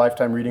spend your whole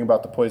lifetime reading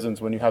about the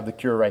poisons when you have the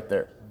cure right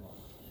there?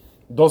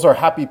 Those are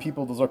happy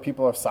people. Those are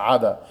people of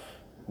sa'ada.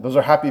 Those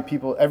are happy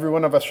people. Every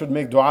one of us should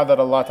make dua that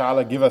Allah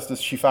Ta'ala give us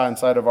this shifa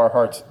inside of our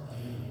hearts.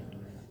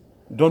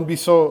 Don't be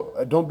so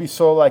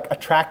like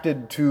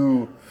attracted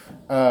to,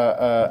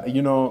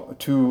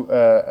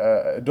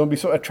 don't be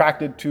so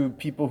attracted to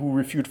people who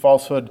refute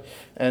falsehood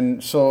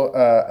and so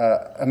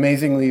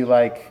amazingly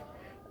like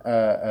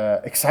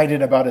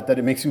excited about it that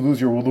it makes you lose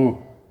your wudu.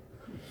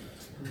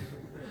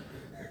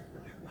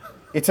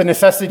 It's a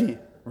necessity.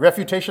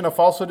 Refutation of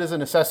falsehood is a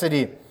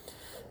necessity.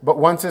 But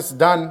once it's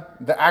done,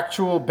 the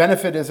actual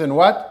benefit is in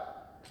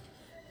what?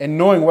 In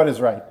knowing what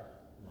is right.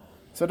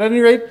 So at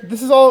any rate,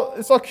 it's all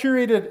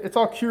curated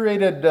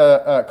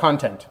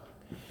content.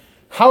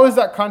 How is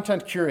that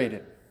content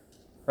curated?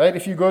 Right?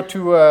 If you go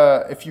to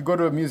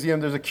a museum,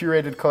 there's a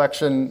curated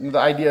collection. The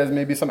idea is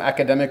maybe some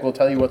academic will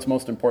tell you what's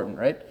most important,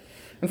 right?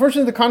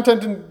 Unfortunately, the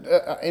content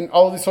in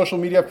all of these social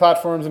media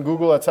platforms and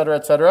Google,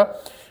 etc.,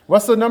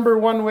 what's the number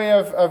one way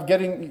of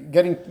getting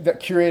that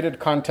curated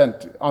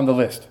content on the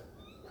list?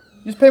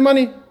 You just pay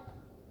money.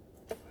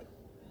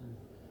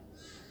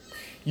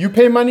 You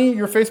pay money,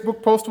 your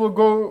Facebook post will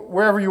go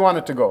wherever you want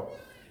it to go.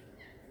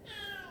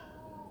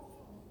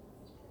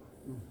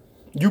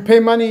 You pay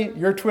money,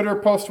 your Twitter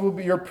post will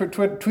be, your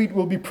tweet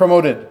will be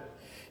promoted.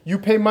 You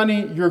pay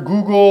money, your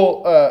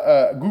Google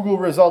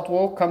result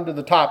will come to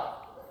the top.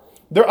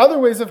 There are other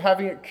ways of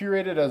having it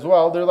curated as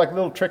well. There are like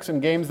little tricks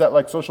and games that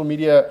like social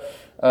media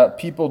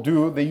people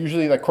do. They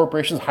usually, like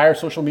corporations hire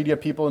social media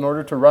people in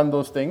order to run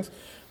those things.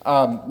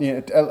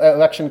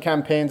 Election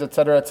campaigns,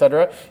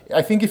 etc.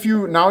 I think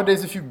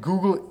nowadays if you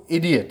Google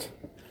idiot,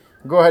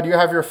 go ahead, you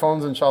have your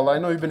phones inshallah. I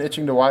know you've been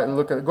itching to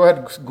look at. Go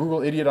ahead,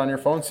 Google idiot on your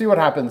phone. See what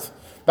happens.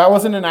 That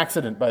wasn't an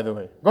accident, by the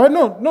way. Go ahead,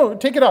 no,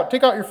 take it out.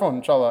 Take out your phone,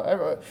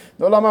 inshallah.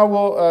 The ulama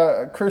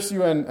will curse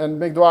you and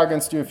make dua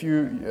against you if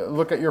you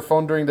look at your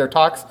phone during their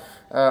talks.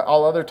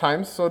 All other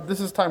times. So this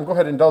is time. Go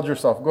ahead, indulge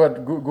yourself. Go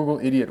ahead, Google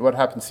idiot. What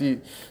happens?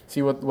 See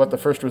what the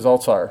first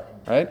results are.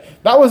 Right?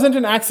 That wasn't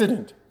an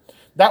accident.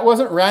 That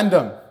wasn't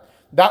random.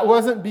 That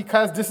wasn't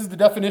because this is the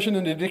definition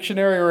in the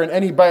dictionary or in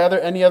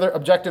any other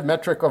objective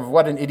metric of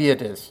what an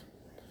idiot is.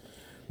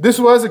 This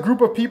was a group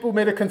of people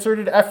made a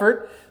concerted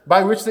effort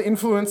by which they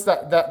influence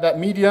that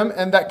medium,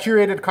 and that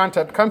curated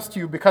content comes to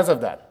you because of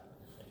that.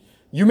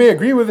 You may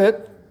agree with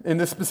it in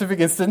this specific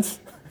instance,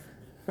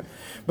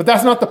 but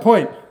that's not the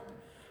point.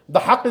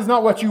 The haqq is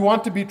not what you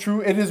want to be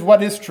true, it is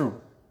what is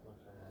true.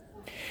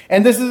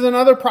 And this is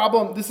another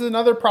problem.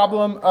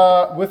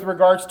 With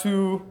regards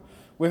to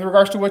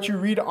what you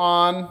read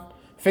on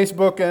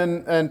Facebook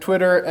and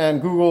Twitter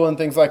and Google and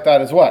things like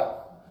that is what?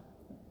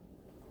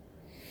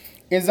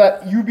 Is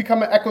that you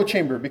become an echo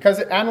chamber, because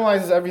it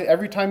analyzes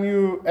every time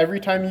you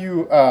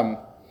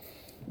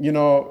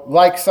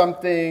like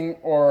something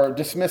or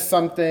dismiss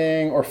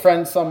something or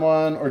friend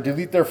someone or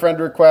delete their friend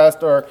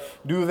request or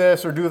do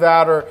this or do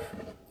that or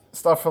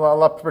stuff.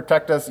 Allah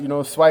protect us,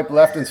 swipe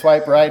left and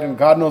swipe right, and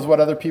God knows what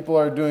other people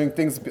are doing,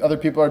 things other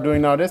people are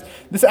doing nowadays.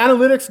 This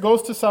analytics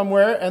goes to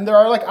somewhere, and there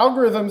are like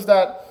algorithms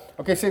that,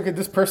 say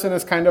this person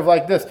is kind of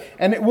like this,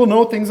 and it will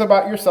know things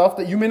about yourself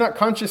that you may not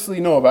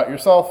consciously know about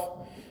yourself.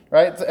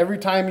 Right? So every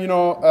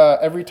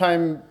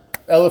time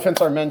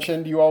elephants are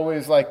mentioned, you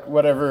always like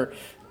whatever,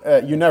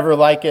 you never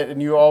like it, and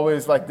you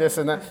always like this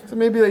and that. So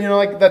maybe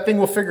like that thing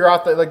will figure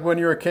out that like when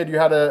you were a kid, you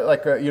had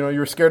you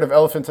were scared of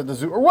elephants at the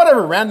zoo or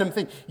whatever random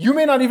thing. You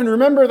may not even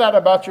remember that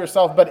about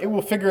yourself, but it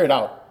will figure it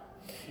out.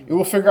 It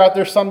will figure out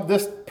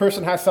this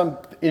person has some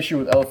issue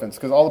with elephants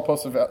because all the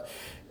posts of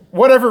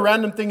whatever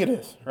random thing it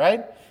is,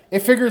 right?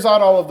 It figures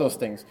out all of those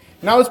things.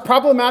 Now it's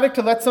problematic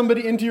to let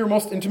somebody into your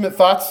most intimate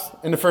thoughts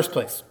in the first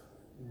place.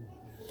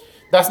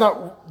 That's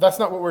not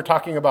what we're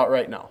talking about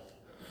right now.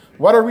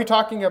 What are we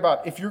talking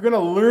about? If you're going to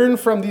learn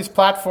from these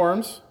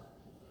platforms,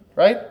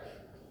 right?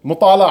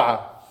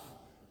 Mutala'a.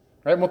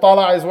 Right?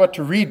 Mutala'a is what?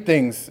 To read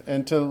things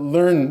and to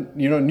learn,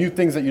 new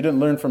things that you didn't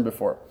learn from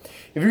before.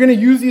 If you're going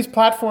to use these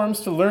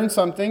platforms to learn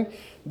something,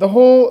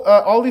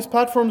 all these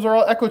platforms are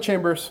all echo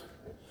chambers.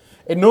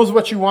 It knows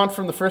what you want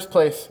from the first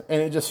place,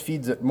 and it just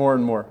feeds it more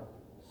and more.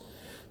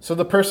 So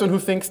the person who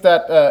thinks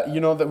that,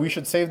 that we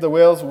should save the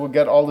whales will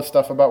get all the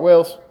stuff about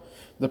whales.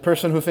 The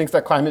person who thinks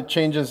that climate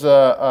change is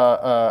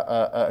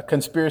a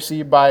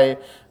conspiracy by,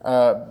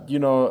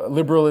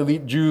 liberal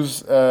elite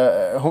Jews,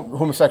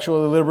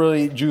 homosexual liberal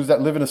elite Jews that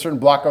live in a certain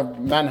block of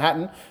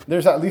Manhattan,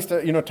 there's at least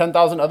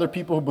 10,000 other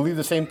people who believe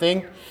the same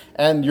thing,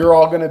 and you're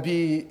all going to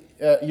be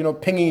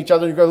pinging each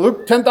other. You go,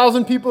 look,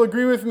 10,000 people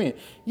agree with me.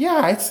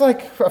 Yeah, it's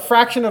like a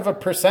fraction of a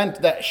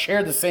percent that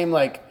share the same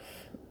like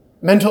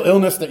mental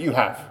illness that you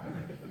have.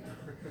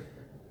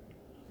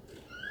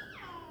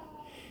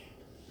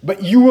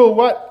 But you will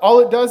what? All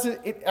it does is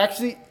it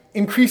actually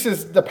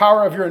increases the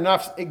power of your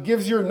nafs. It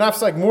gives your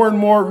nafs like more and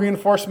more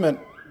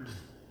reinforcement.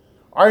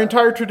 Our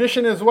entire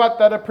tradition is what?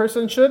 That a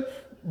person should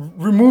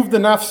remove the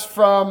nafs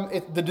from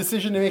the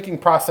decision-making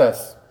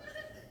process.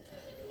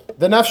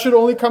 The nafs should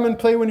only come and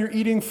play when you're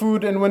eating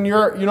food and when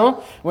you're,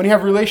 when you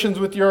have relations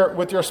with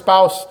your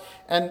spouse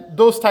and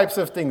those types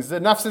of things. The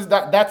nafs is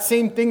that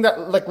same thing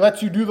that like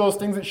lets you do those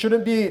things. It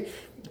shouldn't be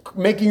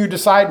making you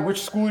decide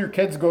which school your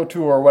kids go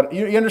to or what.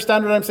 You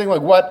understand what I'm saying?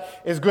 Like what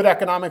is good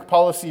economic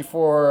policy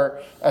for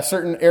a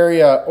certain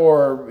area,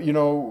 or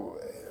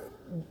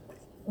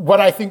what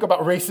I think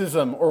about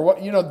racism, or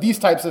what these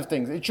types of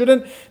things. It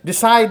shouldn't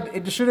decide.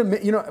 It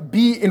shouldn't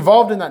be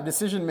involved in that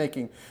decision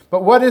making.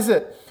 But what is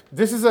it?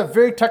 This is a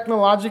very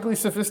technologically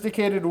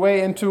sophisticated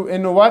way into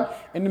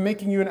what? Into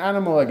making you an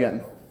animal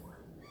again.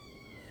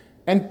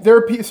 And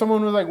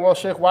someone was like, well,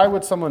 Sheikh, why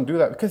would someone do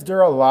that? Because there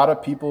are a lot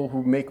of people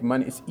who make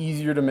money. It's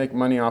easier to make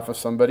money off of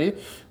somebody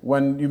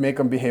when you make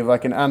them behave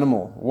like an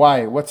animal.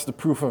 Why? What's the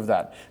proof of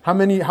that? How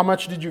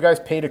much did you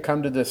guys pay to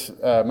come to this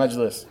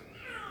majlis?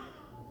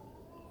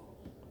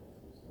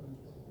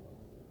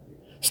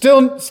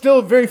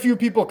 Still very few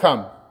people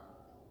come.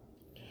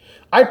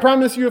 I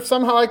promise you, if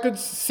somehow I could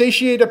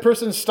satiate a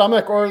person's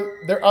stomach or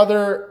their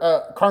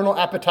other carnal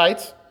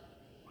appetites,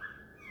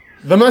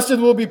 the masjid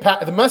will be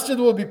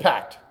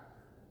packed.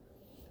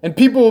 And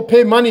people will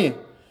pay money,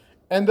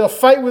 and they'll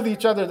fight with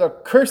each other. They'll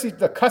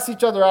cuss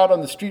each other out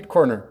on the street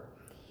corner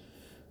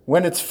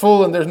when it's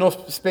full and there's no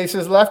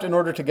spaces left in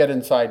order to get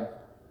inside.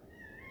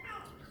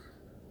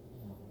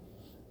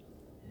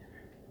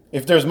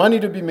 If there's money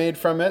to be made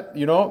from it,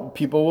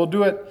 people will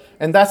do it.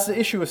 And that's the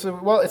issue. So,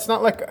 well, it's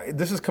not like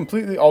this is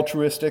completely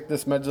altruistic,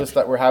 this majlis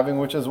that we're having,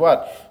 which is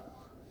what?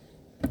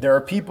 There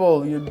are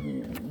people,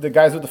 the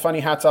guys with the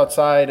funny hats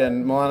outside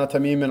and Maulana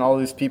Tamim and all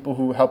these people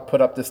who helped put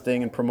up this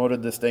thing and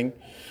promoted this thing.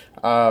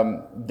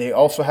 They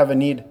also have a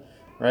need,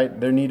 right?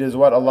 Their need is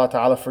what? Allah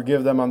Ta'ala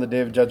forgive them on the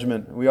Day of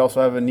Judgment. We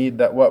also have a need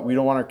that what? We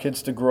don't want our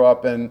kids to grow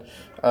up in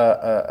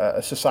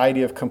a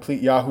society of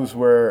complete yahoos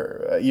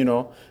where,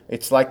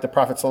 it's like the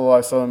Prophet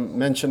ﷺ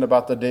mentioned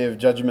about the Day of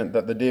Judgment,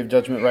 that the Day of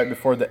Judgment right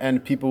before the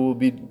end, people will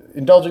be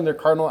indulging their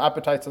carnal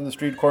appetites on the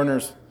street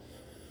corners.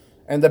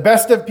 And the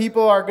best of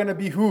people are going to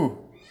be who?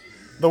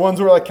 The ones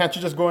who are like, can't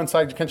you just go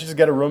inside? Can't you just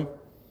get a room?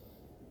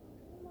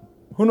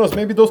 Who knows?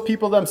 Maybe those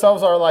people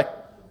themselves are like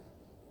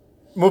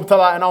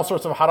mubtala and all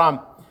sorts of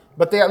haram.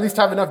 But they at least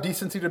have enough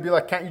decency to be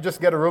like, can't you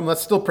just get a room? Let's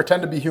still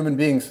pretend to be human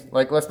beings.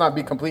 Like, let's not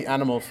be complete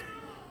animals.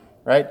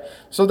 Right?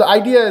 So the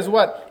idea is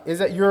what? Is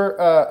that you're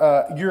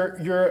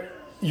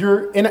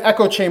in an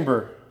echo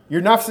chamber.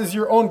 Your nafs is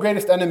your own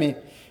greatest enemy.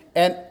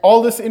 And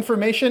all this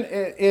information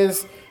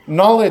is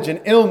knowledge and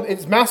ilm.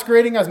 It's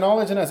masquerading as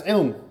knowledge and as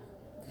ilm.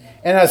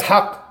 And as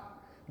haqq.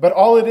 But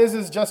all it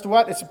is just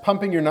what? It's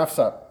pumping your nafs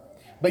up.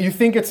 But you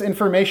think it's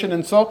information,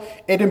 and so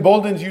it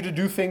emboldens you to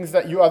do things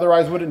that you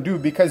otherwise wouldn't do,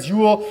 because you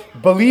will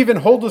believe and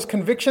hold those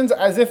convictions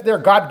as if they're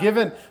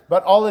God-given,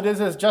 but all it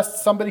is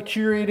just somebody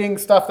curating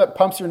stuff that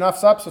pumps your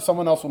nafs up so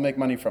someone else will make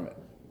money from it.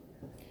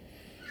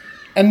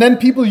 And then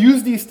people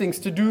use these things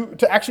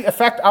to actually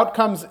affect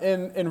outcomes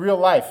in real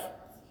life.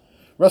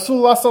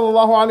 Rasulullah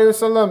sallallahu alaihi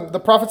wasallam, the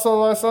Prophet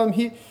sallallahu alaihi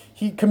wasallam,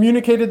 he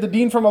communicated the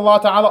deen from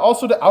Allah Ta'ala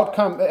also to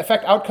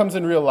affect outcomes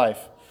in real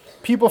life.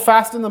 People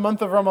fast in the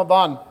month of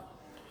Ramadan.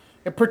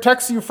 It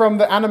protects you from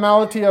the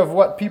animality of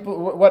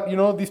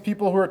these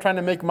people who are trying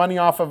to make money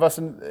off of us,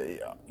 and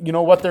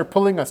what they're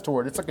pulling us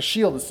toward. It's like a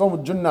shield. It's Sawm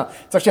al-Junnah.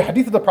 It's actually a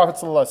hadith of the Prophet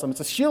sallallahu alaihi wasallam. It's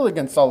a shield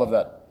against all of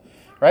that,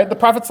 right? The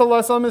Prophet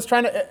sallallahu alaihi wasallam is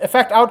trying to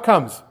affect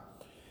outcomes.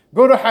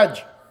 Go to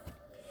Hajj.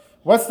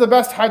 What's the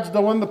best Hajj?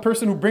 The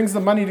person who brings the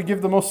money to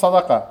give the most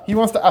sadaqah. He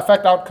wants to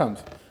affect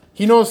outcomes.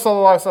 He knows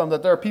sallallahu alaihi wasallam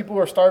that there are people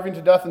who are starving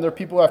to death and there are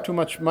people who have too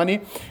much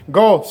money.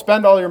 Go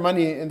spend all your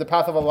money in the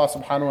path of Allah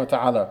subhanahu wa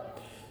ta'ala.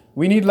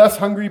 We need less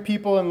hungry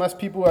people and less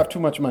people who have too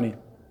much money.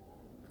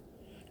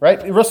 Right?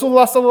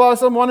 Rasulullah sallallahu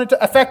alaihi wasallam wanted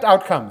to affect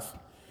outcomes.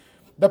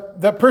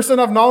 The person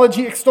of knowledge,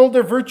 he extolled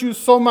their virtues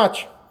so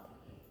much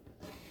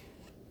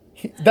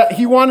that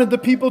he wanted the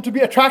people to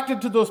be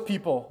attracted to those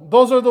people.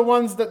 Those are the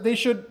ones that they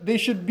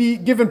should be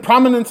given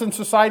prominence in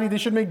society. They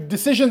should make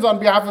decisions on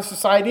behalf of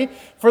society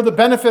for the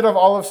benefit of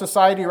all of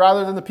society,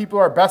 rather than the people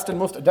who are best and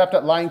most adept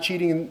at lying,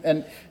 cheating,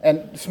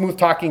 and smooth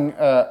talking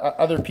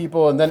other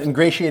people, and then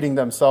ingratiating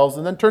themselves,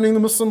 and then turning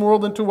the Muslim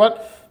world into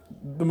what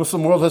the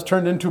Muslim world has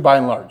turned into by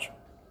and large.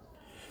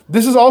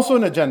 This is also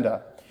an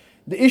agenda.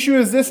 The issue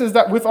is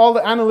that with all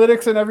the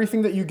analytics and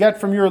everything that you get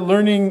from your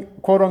learning,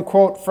 quote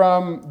unquote,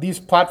 from these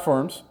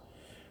platforms,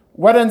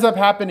 what ends up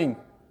happening?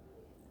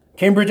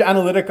 Cambridge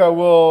Analytica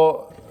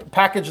will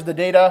package the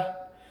data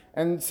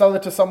and sell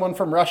it to someone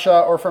from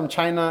Russia or from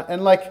China,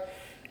 and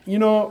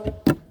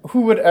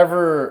who would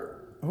ever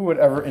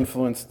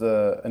influence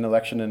an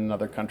election in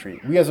another country?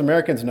 We as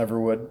Americans never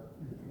would.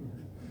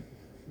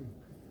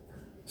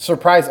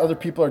 Surprise, other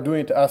people are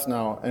doing it to us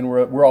now, and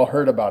we're all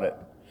heard about it.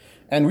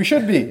 And we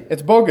should be.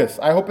 It's bogus.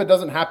 I hope it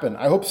doesn't happen.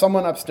 I hope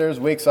someone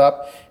upstairs wakes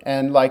up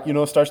and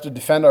starts to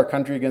defend our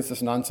country against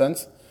this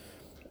nonsense.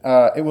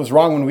 It was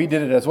wrong when we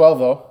did it as well,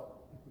 though,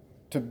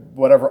 to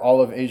all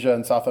of Asia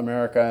and South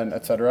America and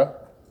etc.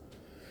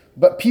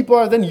 But people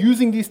are then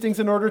using these things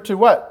in order to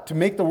what? To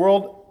make the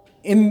world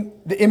in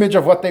the image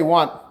of what they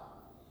want.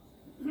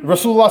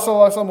 Rasulullah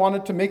sallallahu alaihi wasallam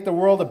wanted to make the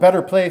world a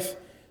better place.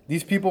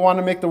 These people want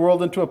to make the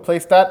world into a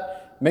place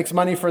that makes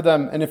money for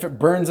them, and if it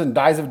burns and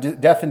dies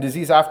of death and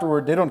disease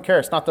afterward, they don't care.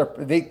 It's not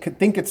they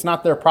think it's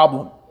not their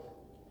problem.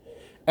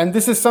 And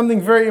this is something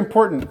very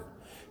important.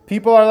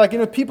 People are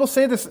people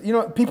say this,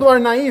 people are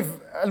naive.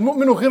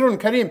 Al-mu'minu ghirrun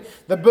kareem.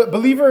 The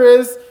believer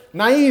is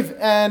naive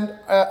and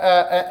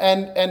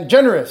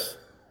generous.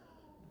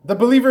 The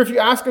believer, if you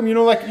ask him,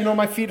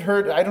 my feet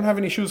hurt, I don't have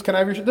any shoes, can I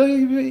have your shoes?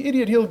 The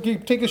idiot, he'll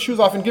take his shoes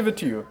off and give it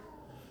to you.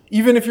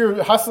 Even if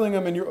you're hustling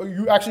him and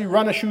you actually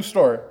run a shoe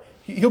store,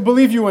 he'll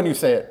believe you when you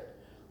say it.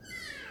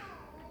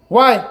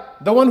 Why?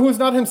 The one who's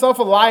not himself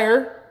a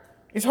liar,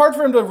 it's hard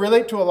for him to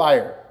relate to a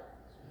liar.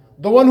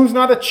 The one who's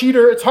not a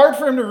cheater, it's hard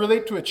for him to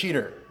relate to a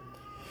cheater.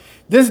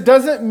 This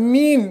doesn't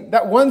mean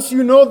that once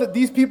you know that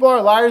these people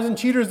are liars and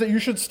cheaters, that you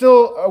should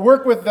still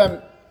work with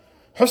them.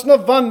 Husn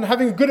al-dhann,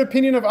 having a good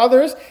opinion of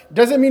others,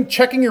 doesn't mean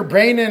checking your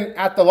brain in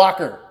at the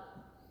locker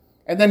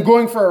and then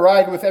going for a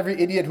ride with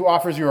every idiot who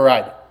offers you a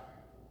ride.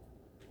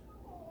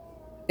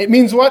 It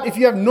means what? If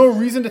you have no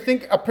reason to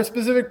think a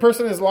specific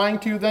person is lying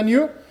to you, then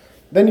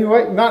you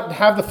might not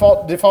have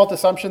the default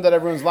assumption that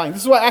everyone's lying.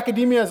 This is why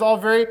academia is all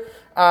very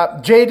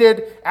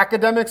jaded.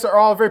 Academics are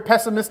all very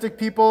pessimistic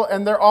people,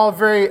 and they're all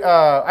very,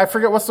 I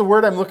forget what's the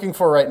word I'm looking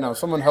for right now.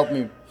 Someone help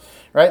me.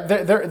 Right?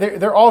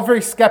 They're all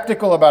very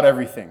skeptical about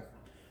everything.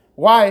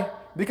 Why?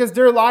 Because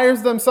they're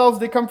liars themselves.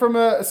 They come from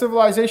a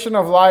civilization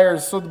of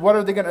liars. So what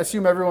are they going to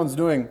assume everyone's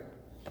doing?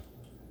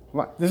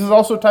 This is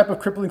also a type of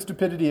crippling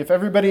stupidity. If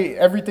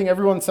everything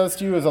everyone says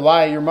to you is a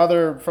lie, your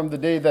mother from the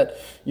day that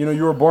you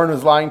were born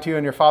is lying to you,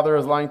 and your father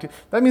is lying to you,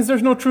 that means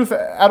there's no truth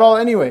at all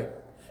anyway.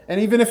 And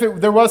even if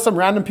there was some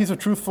random piece of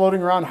truth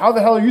floating around, how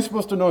the hell are you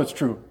supposed to know it's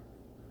true?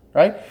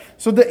 Right?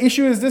 So the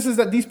issue is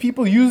that these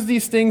people use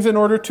these things in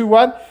order to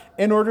what?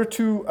 In order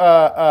to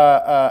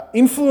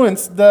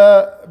influence things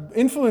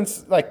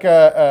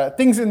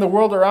in the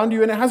world around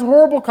you, and it has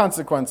horrible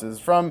consequences.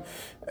 From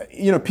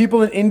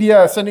people in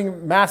India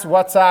sending mass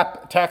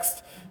WhatsApp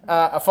texts,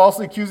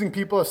 falsely accusing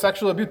people of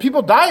sexual abuse.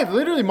 People die.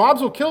 Literally,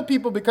 mobs will kill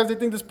people because they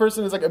think this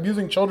person is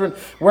abusing children,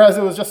 whereas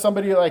it was just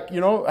somebody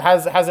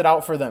has it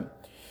out for them.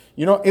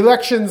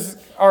 Elections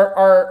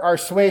are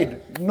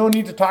swayed. No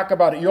need to talk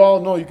about it. You all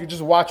know. You can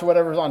just watch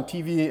whatever's on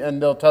TV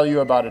and they'll tell you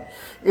about it.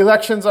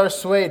 Elections are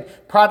swayed.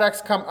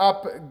 Products come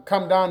up,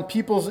 come down.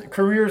 People's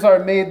careers are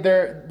made.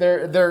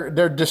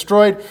 They're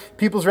destroyed.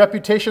 People's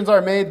reputations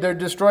are made. They're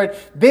destroyed.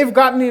 They've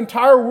gotten the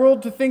entire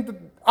world to think that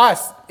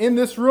us in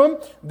this room,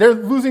 they're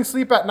losing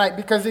sleep at night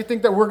because they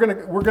think that we're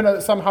gonna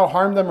somehow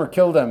harm them or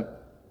kill them.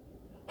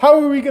 How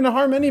are we gonna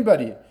harm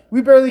anybody?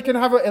 We barely can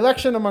have an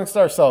election amongst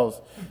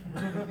ourselves.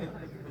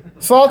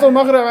 Salat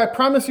al-Maghrib, I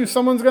promise you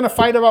someone's going to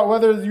fight about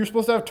whether you're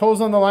supposed to have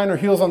toes on the line or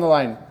heels on the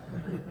line.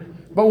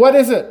 But what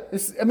is it?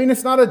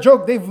 It's not a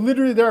joke.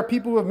 There are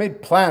people who have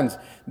made plans.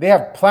 They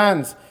have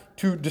plans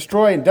to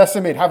destroy and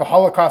decimate, have a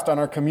Holocaust on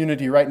our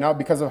community right now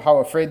because of how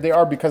afraid they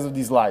are because of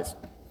these lies.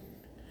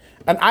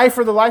 And I,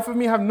 for the life of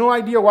me, have no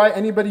idea why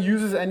anybody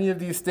uses any of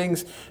these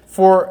things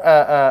for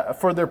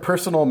their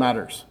personal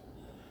matters.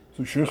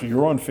 So, Sheikh,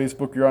 you're on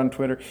Facebook, you're on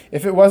Twitter.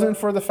 If it wasn't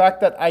for the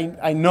fact that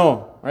I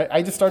know, right?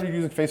 I just started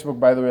using Facebook,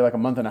 by the way, like a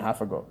month and a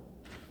half ago.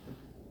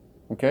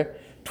 Okay?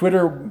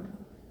 Twitter,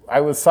 I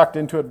was sucked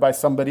into it by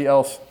somebody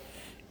else.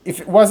 If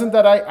it wasn't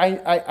that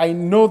I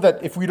know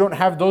that if we don't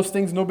have those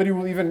things, nobody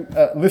will even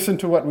listen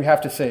to what we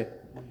have to say.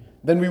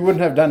 Then we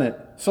wouldn't have done it.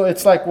 So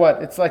it's like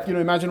what? It's like,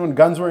 imagine when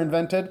guns were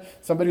invented,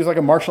 somebody who's like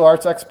a martial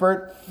arts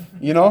expert,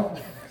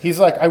 he's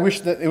like, I wish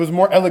that it was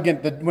more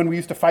elegant that when we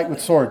used to fight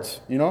with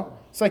swords,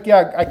 It's like,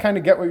 yeah, I kind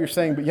of get what you're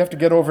saying, but you have to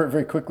get over it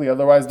very quickly.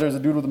 Otherwise, there's a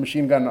dude with a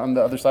machine gun on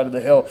the other side of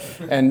the hill,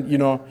 and,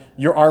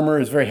 your armor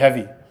is very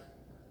heavy.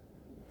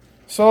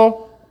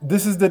 So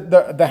this is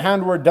the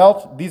hand we're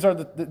dealt. This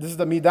is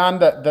the midan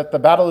that the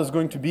battle is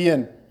going to be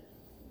in.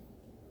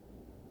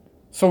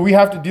 So we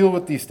have to deal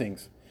with these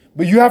things.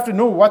 But you have to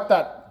know what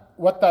that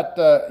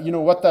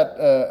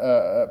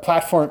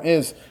platform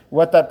is.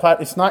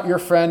 It's not your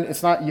friend.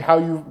 It's not how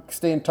you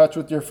stay in touch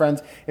with your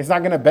friends. It's not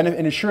going to benefit,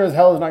 and it sure as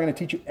hell is not going to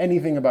teach you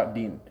anything about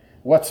deen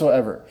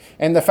whatsoever.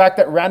 And the fact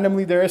that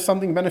randomly there is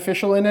something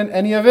beneficial in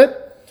any of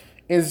it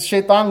is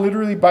shaitan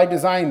literally by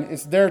design.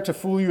 It's there to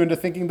fool you into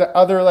thinking that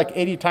other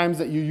 80 times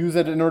that you use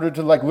it in order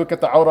to look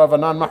at the awrah of a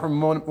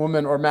non-mahram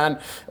woman or man,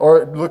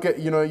 or look at,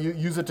 you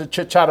use it to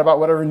chit-chat about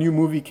whatever new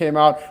movie came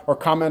out, or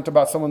comment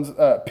about someone's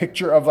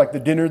picture of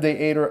the dinner they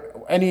ate, or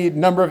any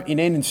number of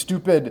inane and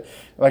stupid,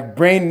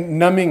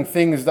 brain-numbing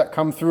things that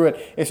come through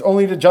it. It's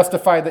only to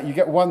justify that you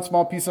get one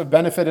small piece of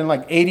benefit and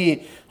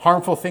 80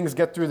 harmful things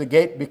get through the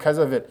gate because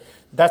of it.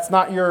 That's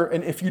not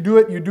and if you do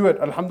it,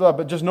 alhamdulillah,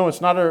 but just know it's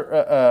not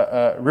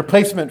a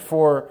replacement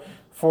for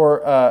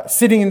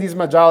sitting in these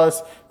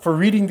majalis, for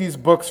reading these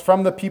books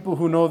from the people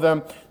who know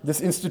them.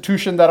 This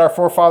institution that our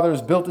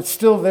forefathers built, it's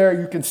still there.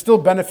 You can still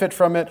benefit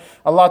from it.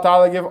 Allah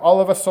Ta'ala give all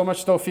of us so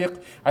much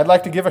tawfiq. I'd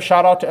like to give a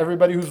shout out to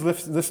everybody who's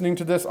listening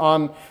to this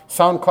on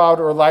SoundCloud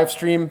or live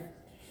stream.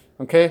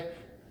 Okay?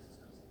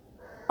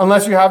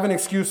 Unless you have an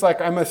excuse like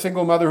I'm a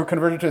single mother who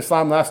converted to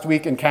Islam last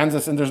week in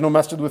Kansas and there's no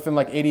masjid within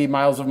 80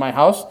 miles of my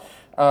house,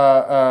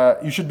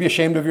 you should be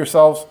ashamed of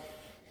yourselves.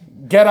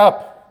 Get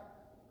up.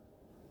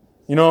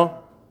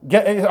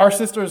 Our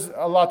sisters,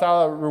 Allah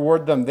Ta'ala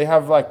reward them. They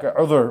have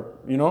other,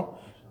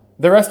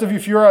 The rest of you,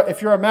 if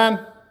you're a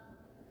man,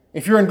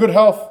 if you're in good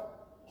health,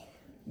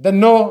 then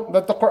know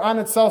that the Quran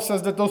itself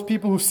says that those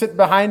people who sit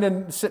behind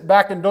and sit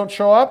back and don't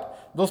show up,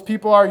 those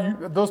people are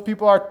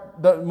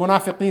the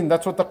munafiqeen.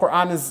 That's what the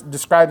Quran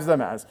describes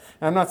them as.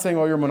 And I'm not saying,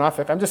 you're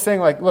munafiq. I'm just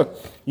saying, look,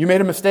 you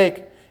made a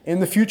mistake. In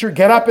the future,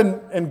 get up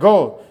and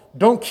go.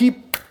 Don't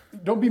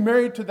be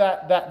married to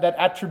that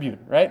attribute,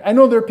 right? I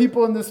know there are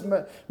people in this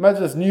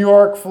majlis, New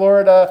York,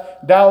 Florida,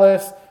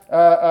 Dallas,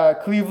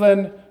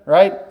 Cleveland,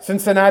 right?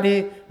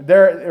 Cincinnati,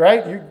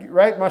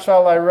 right?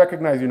 Mashallah, I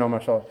recognize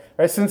mashallah.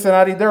 Right?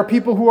 Cincinnati, there are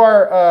people who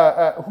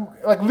are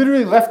who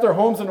literally left their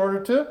homes in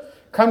order to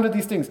come to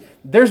these things.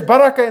 There's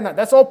barakah in that.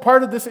 That's all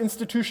part of this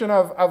institution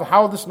of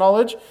how this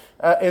knowledge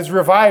is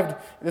revived.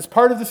 It's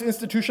part of this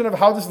institution of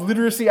how this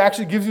literacy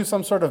actually gives you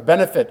some sort of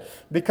benefit.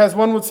 Because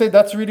one would say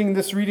this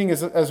reading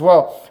is as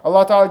well.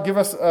 Allah Ta'ala give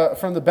us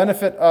from the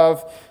benefit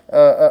of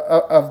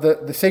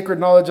the sacred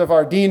knowledge of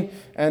our deen,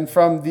 and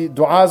from the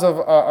du'as of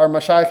our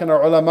mashayikh and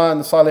our ulama and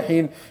the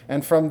salihin,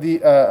 and from the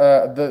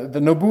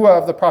nubuwah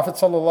of the Prophet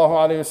sallallahu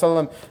alaihi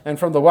wasallam, and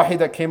from the wahi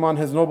that came on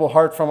his noble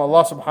heart from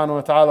Allah subhanahu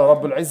wa ta'ala,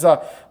 Rabbul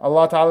Izzah.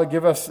 Allah Ta'ala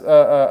give us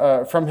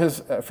from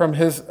his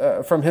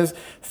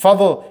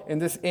fadl in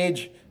this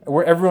age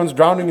where everyone's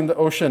drowning in the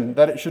ocean,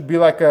 that it should be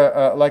like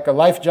a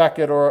life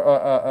jacket or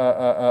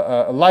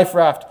a life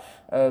raft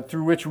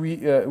through which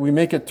we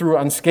make it through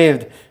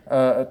unscathed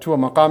to a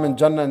maqam in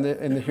Jannah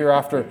in the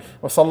hereafter.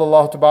 Wa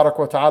sallallahu tabarak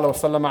wa ta'ala wa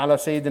sallama ala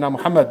Sayyidina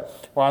Muhammad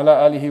wa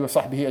ala alihi wa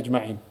sahbihi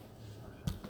ajma'in.